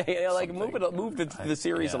 Yeah. Like move the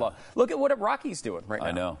series along. Look at what Rocky's doing right now.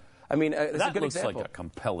 I know. I mean, it's that a good looks example. like a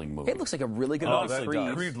compelling movie. It looks like a really good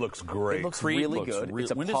movie. Creed looks great. It looks Creed really looks good.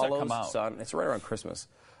 It's when does that come out? Apollo's son. It's right around Christmas.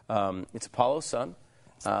 It's Apollo's son.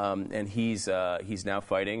 And he's now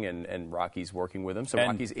fighting, and Rocky's working with him. So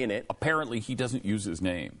Rocky's in it. Apparently, he doesn't use his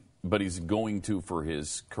name, but he's going to for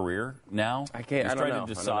his career now. He's trying to I don't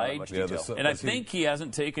decide. know much detail. And I think he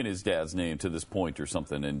hasn't taken his dad's name to this point or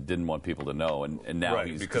something, and didn't want people to know. And now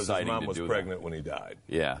he's because deciding his mom to was do pregnant when he died.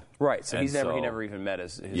 Yeah. Right. So And he never even met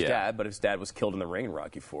his Yeah. dad, but his dad was killed in the ring in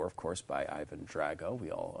Rocky IV, of course, by Ivan Drago.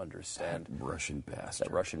 We all understand. That Russian bastard.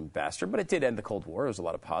 That Russian bastard. But it did end the Cold War. There was a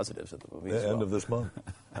lot of positives of the movie. The end of this month.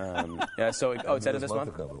 So it's end of this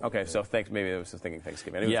month? month. Okay, so maybe I was thinking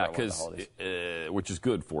Thanksgiving. Yeah, which is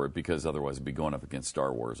good for it, because otherwise it'd be going up against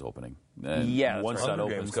Star Wars opening. And Yeah, once Hunger that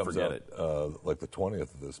Games opens, comes forget out, it. like the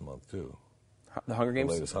 20th of this month, too. The Hunger Games?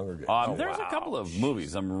 The latest Hunger Games. There's a couple of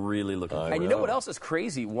movies I'm really looking forward to. And you know what else is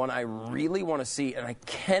crazy? One I really want to see, and I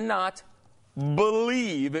cannot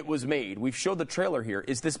believe it was made. We've showed the trailer here.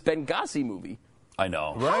 Is this Benghazi movie? I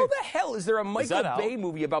know. How the hell is there a Michael that Bay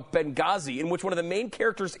movie about Benghazi in which one of the main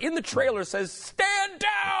characters in the trailer says, "Stand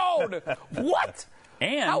down"? What?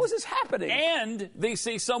 And how is this happening? And they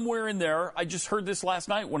say somewhere in there, I just heard this last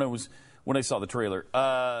night when I saw the trailer,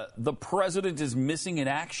 the president is missing in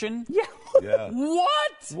action. Yeah. Yeah.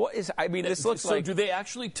 What is? I mean, this looks so like. do they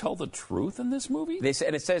actually tell the truth in this movie? They say,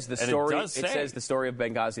 and it says the And story. it does say- says the story of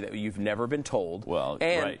Benghazi that you've never been told. Well,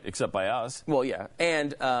 and, right, except by us. Well, yeah,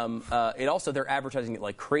 and it also they're advertising it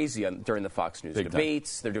like crazy during the Fox News Big time.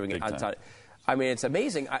 debates. They're doing Big it on time. time. I mean, it's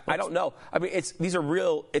amazing. I don't know. I mean, these are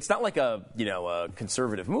real. It's not like a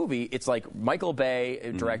conservative movie. It's like Michael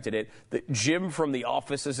Bay directed it. Jim from The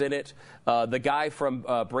Office is in it. The guy from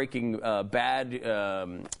Breaking Bad,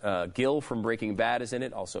 Gil from Breaking Bad is in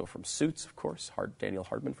it. Also from Suits, of course. Daniel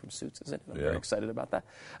Hardman from Suits is in it. I'm very excited about that.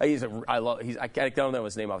 I don't know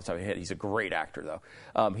his name off the top of my head. He's a great actor,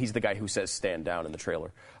 though. He's the guy who says "stand down" in the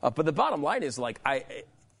trailer. But the bottom line is,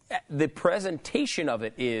 the presentation of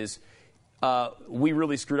it is. We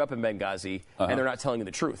really screwed up in Benghazi, and they're not telling you the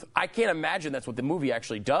truth. I can't imagine that's what the movie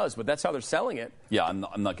actually does, but that's how they're selling it. Yeah, I'm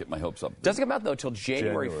not getting my hopes up. Doesn't come out, though, until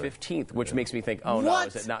January 15th, which makes me think, no,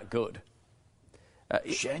 is it not good?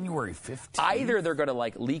 January 15th? Either they're going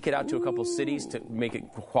to, leak it out to a couple cities to make it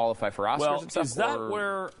qualify for Oscars and stuff. Is that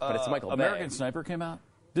where but it's Michael American Bay. Sniper came out?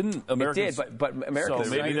 Didn't American It did, but American So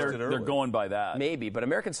maybe Sniper... they're going by that. Maybe, but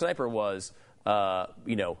American Sniper was...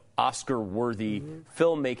 Oscar-worthy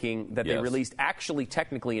filmmaking that they Yes. released actually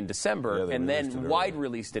technically in December, Yeah, they and released then it wide early.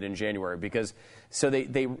 released it in January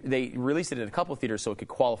they released it in a couple of theaters so it could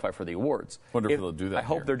qualify for the awards. Wonder if they'll do that I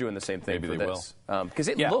hope here. they're doing the same thing Maybe for they this because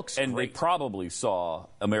it Yeah, looks and great. they probably saw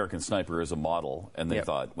American Sniper as a model, and they Yep.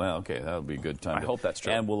 thought, well, okay, that would be a good time. I hope that's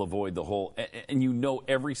true. And we'll avoid the whole. And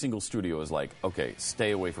every single studio is like, okay,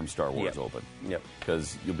 stay away from Star Wars Yep. open. Yep.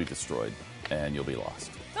 Because you'll be destroyed and you'll be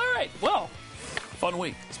lost. All right, well, fun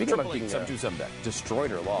week. Speaking about being 727 back.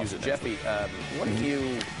 destroyed or lost, Use it next Jeffy, what do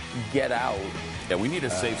you get out? Yeah, we need a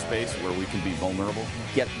safe space where we can be vulnerable.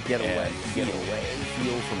 Get away. And Get feel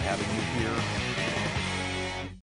away. from having you here.